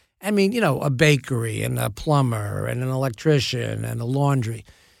side. I mean, a bakery and a plumber and an electrician and a laundry.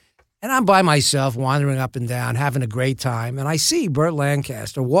 And I'm by myself, wandering up and down, having a great time. And I see Burt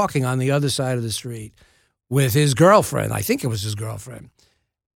Lancaster walking on the other side of the street with his girlfriend. I think it was his girlfriend.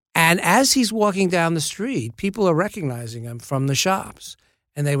 And as he's walking down the street, people are recognizing him from the shops.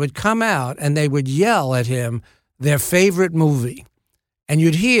 And they would come out and they would yell at him their favorite movie. And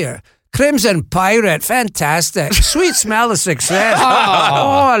you'd hear, Crimson Pirate, fantastic. Sweet Smell of Success. Oh,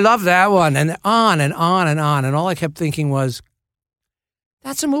 I love that one. And on and on and on. And all I kept thinking was,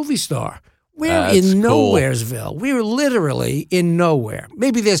 that's a movie star. We're in Nowheresville. We were literally in nowhere.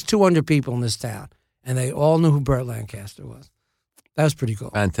 Maybe there's 200 people in this town. And they all knew who Burt Lancaster was. That was pretty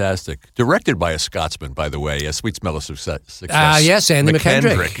cool. Fantastic. Directed by a Scotsman, by the way. A Sweet Smell of Success. Yes, Andy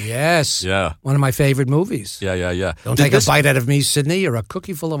McKendrick. Yes. Yeah. One of my favorite movies. Yeah. Don't take a bite out of me, Sydney. You're a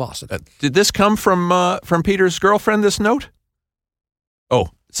cookie full of awesome. Did this come from Peter's girlfriend, this note? Oh,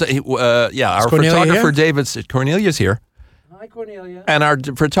 so our photographer David Cornelia's here. Hi, Cornelia. And our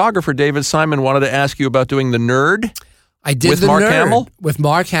photographer David Simon wanted to ask you about doing The Nerd. I did with the Mark Nerd Hamill? with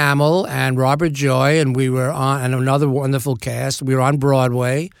Mark Hamill and Robert Joy, and we were on and another wonderful cast. We were on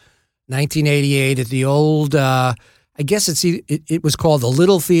Broadway, 1988 at the old. I guess it was called the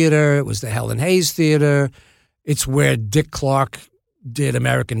Little Theater. It was the Helen Hayes Theater. It's where Dick Clark did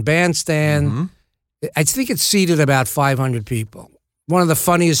American Bandstand. Mm-hmm. I think it seated about 500 people. One of the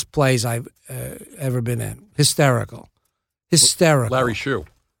funniest plays I've ever been in. Hysterical. Larry Shue.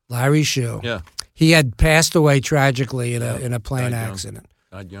 Yeah. He had passed away tragically in a plane accident.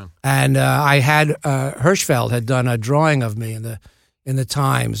 Died young. And I had Hirschfeld had done a drawing of me in the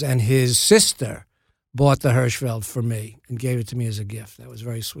Times, and his sister bought the Hirschfeld for me and gave it to me as a gift. That was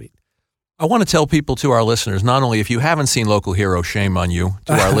very sweet. I want to tell people, to our listeners, not only if you haven't seen Local Hero, shame on you.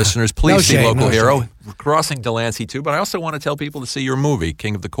 To our listeners, please see Local Hero. Crossing Delancey too, but I also want to tell people to see your movie,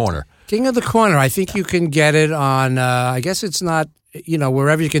 King of the Corner. King of the Corner. I think you can get it on. I guess it's not.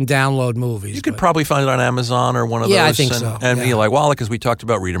 Wherever you can download movies. You could probably find it on Amazon or one of those. Yeah, I think so. And Eli Wallach, because we talked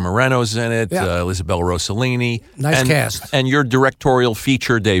about, Rita Moreno's in it, Isabel Rossellini. Nice cast. And your directorial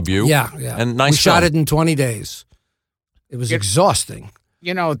feature debut. Yeah. And nice We shot it in 20 days. It was exhausting.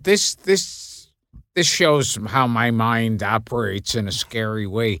 This shows how my mind operates in a scary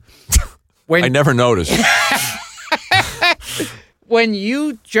way. I never noticed. When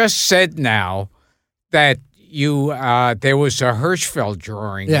you just said now that there was a Hirschfeld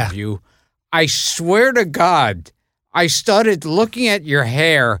drawing of you, I swear to God, I started looking at your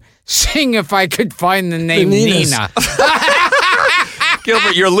hair, seeing if I could find the name Nina.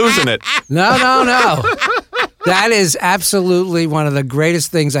 Gilbert, you're losing it. No. That is absolutely one of the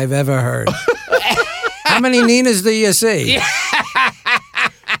greatest things I've ever heard. How many Ninas do you see?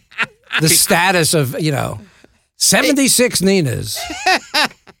 The status of, 76 Ninas.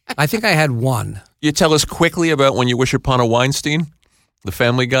 I think I had one. You tell us quickly about When You Wish Upon a Weinstein, the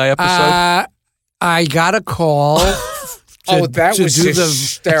Family Guy episode. I got a call to do the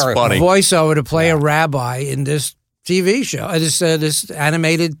voiceover to play a rabbi in this TV show, this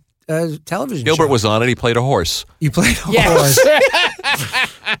animated television show. Gilbert was on it. He played a horse. You played a horse.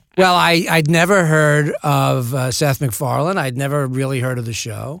 Well, I'd never heard of Seth MacFarlane. I'd never really heard of the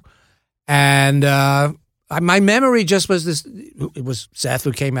show. And my memory just was this. It was Seth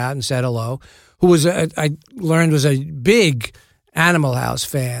who came out and said hello, who was, I learned, was a big Animal House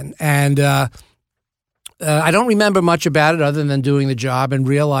fan. And I don't remember much about it other than doing the job and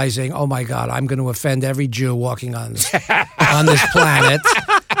realizing, oh, my God, I'm going to offend every Jew walking on this planet.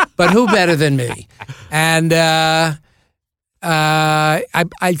 But who better than me? And I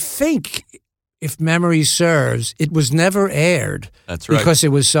think, if memory serves, it was never aired. That's right. Because it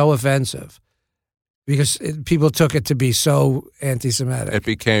was so offensive. Because people took it to be so anti-Semitic. It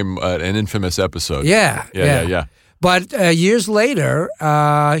became an infamous episode. Yeah. But years later,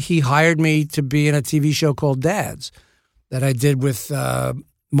 he hired me to be in a TV show called Dads that I did with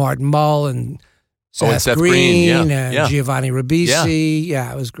Martin Mull and Seth Green and Giovanni Ribisi.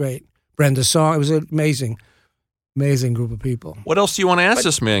 Yeah, it was great. Brenda Song. It was an amazing group of people. What else do you want to ask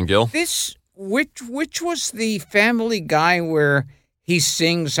this man, Gil? Which was the Family Guy where he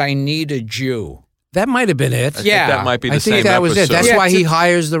sings "I Need a Jew"? That might have been it. I think that might be the same episode. I think that was it. That's why he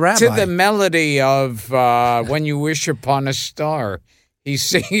hires the rabbi. To the melody of "When You Wish Upon a Star," he's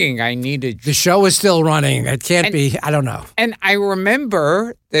singing "I Need a Jew." The show is still running. It can't be. I don't know. And I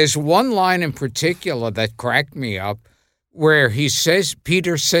remember there's one line in particular that cracked me up, where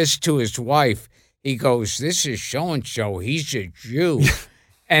Peter says to his wife, he goes, "This is so and so. He's a Jew,"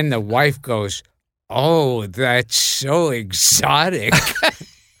 and the wife goes, "Oh, that's so exotic."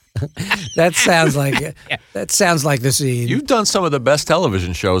 That sounds like it. That sounds like the scene. You've done some of the best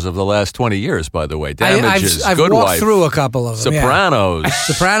television shows of the last 20 years, by the way. Damages, I've Good walked Wife, through a couple of them. Sopranos. Yeah.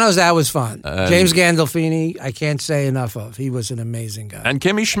 Sopranos, that was fun. James Gandolfini, I can't say enough of. He was an amazing guy. And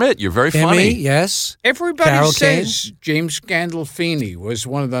Kimmy Schmidt, you're very funny. Yes. Everybody Carol says Kane. James Gandolfini was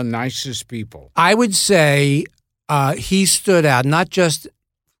one of the nicest people. I would say he stood out, not just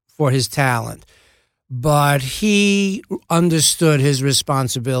for his talent, but he understood his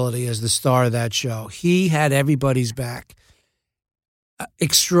responsibility as the star of that show. He had everybody's back.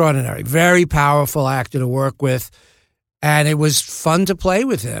 Extraordinary, very powerful actor to work with, and it was fun to play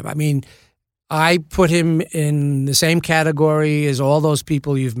with him. I mean, I put him in the same category as all those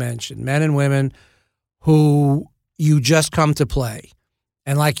people you've mentioned, men and women who, you just come to play.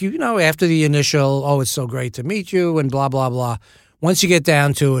 And like, after the initial, oh, it's so great to meet you and blah, blah, blah. Once you get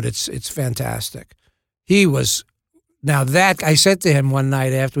down to it, it's fantastic. He was, now that, I said to him one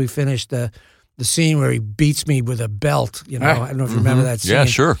night after we finished the scene where he beats me with a belt, I don't know if you remember that scene. Yeah,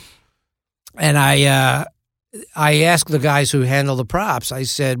 sure. And I asked the guys who handle the props, I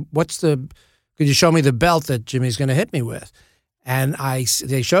said, could you show me the belt that Jimmy's going to hit me with? And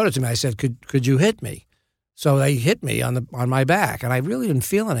they showed it to me. I said, could you hit me? So they hit me on my back, and I really didn't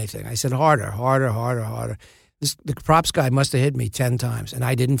feel anything. I said, harder, harder, harder, harder. The props guy must have hit me 10 times, and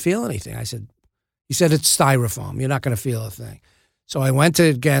I didn't feel anything. He said, it's styrofoam. You're not going to feel a thing. So I went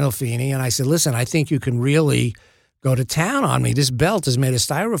to Gandolfini, and I said, listen, I think you can really go to town on me. This belt is made of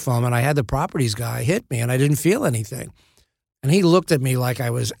styrofoam, and I had the properties guy hit me, and I didn't feel anything. And he looked at me like I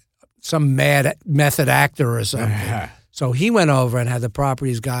was some mad method actor or something. So he went over and had the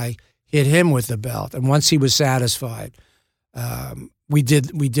properties guy hit him with the belt. And once he was satisfied, we did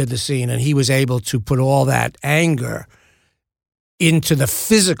the scene, and he was able to put all that anger into the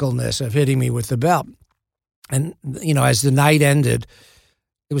physicalness of hitting me with the belt. And, as the night ended,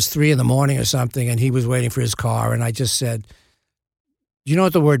 it was 3 a.m. or something, and he was waiting for his car, and I just said, do you know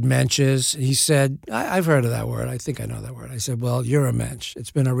what the word mensch is? He said, I've heard of that word. I think I know that word. I said, well, you're a mensch.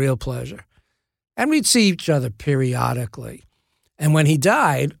 It's been a real pleasure. And we'd see each other periodically. And when he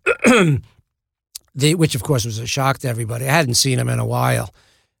died, which of course was a shock to everybody, I hadn't seen him in a while.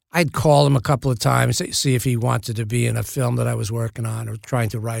 I'd call him a couple of times to see if he wanted to be in a film that I was working on or trying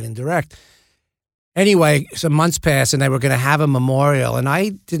to write and direct. Anyway, some months passed, and they were going to have a memorial, and I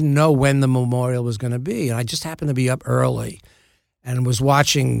didn't know when the memorial was going to be. And I just happened to be up early and was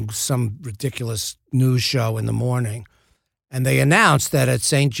watching some ridiculous news show in the morning. And they announced that at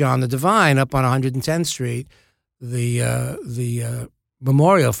St. John the Divine up on 110th Street, the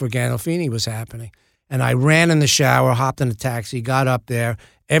memorial for Gandolfini was happening. And I ran in the shower, hopped in a taxi, got up there.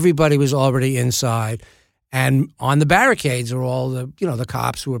 Everybody was already inside. And on the barricades are all the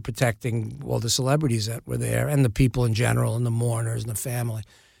cops who were protecting all the celebrities that were there and the people in general and the mourners and the family.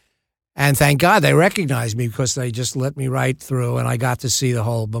 And thank God they recognized me because they just let me right through, and I got to see the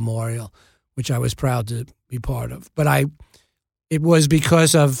whole memorial, which I was proud to be part of. But it was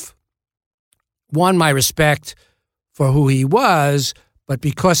because of, one, my respect for who he was, but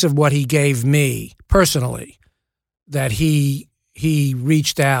because of what he gave me personally, that he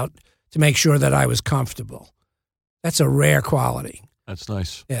reached out to make sure that I was comfortable. That's a rare quality. That's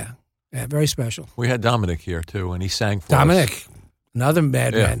nice. Yeah, very special. We had Dominic here, too, and he sang for us. Dominic, another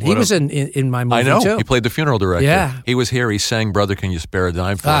madman. He was in my movie, I know. Too. He played the funeral director. Yeah. He was here. He sang, Brother, Can You Spare a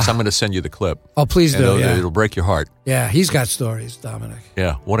Dime for us? I'm going to send you the clip. Oh, please do, It'll break your heart. Yeah, he's got stories, Dominic.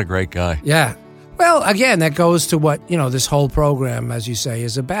 Yeah, what a great guy. Yeah. Well, again, that goes to what, this whole program, as you say,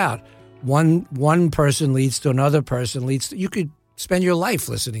 is about. One person leads to another person you could spend your life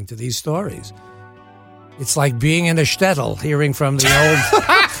listening to these stories. It's like being in a shtetl, hearing from the old...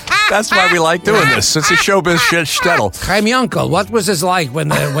 That's why we like doing this. It's a showbiz shtetl. Chaim Yunkel, what was this like when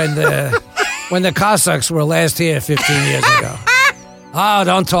the Cossacks were last here 15 years ago? Oh,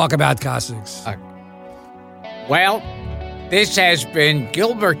 don't talk about Cossacks. Well, this has been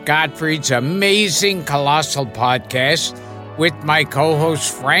Gilbert Gottfried's amazing Colossal podcast with my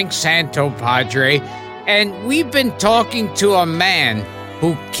co-host Frank Santopadre, and we've been talking to a man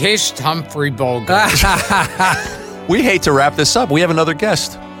who kissed Humphrey Bogart. We hate to wrap this up. We have another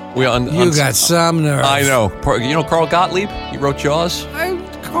guest. You got some nerve. I know. You know Carl Gottlieb? He wrote Jaws.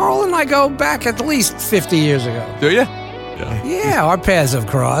 Carl and I go back at least 50 years ago. Do you? Yeah, our paths have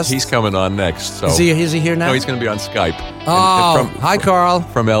crossed. He's coming on next. So. Is he here now? No, he's going to be on Skype. Oh, hi, Carl.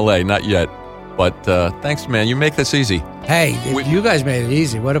 From L.A., not yet. But thanks, man. You make this easy. Hey, you guys made it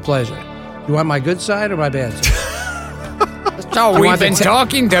easy. What a pleasure. You want my good side or my bad side? So we've been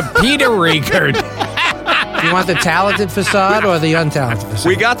talking to Peter Riegert. Do you want the talented facade or the untalented facade?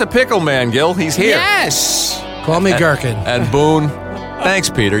 We got the pickle man, Gil. He's here. Yes. Call me Gherkin. And Boone. Thanks,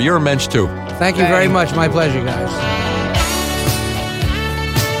 Peter. You're a mensch, too. Thank you very much. My pleasure, guys.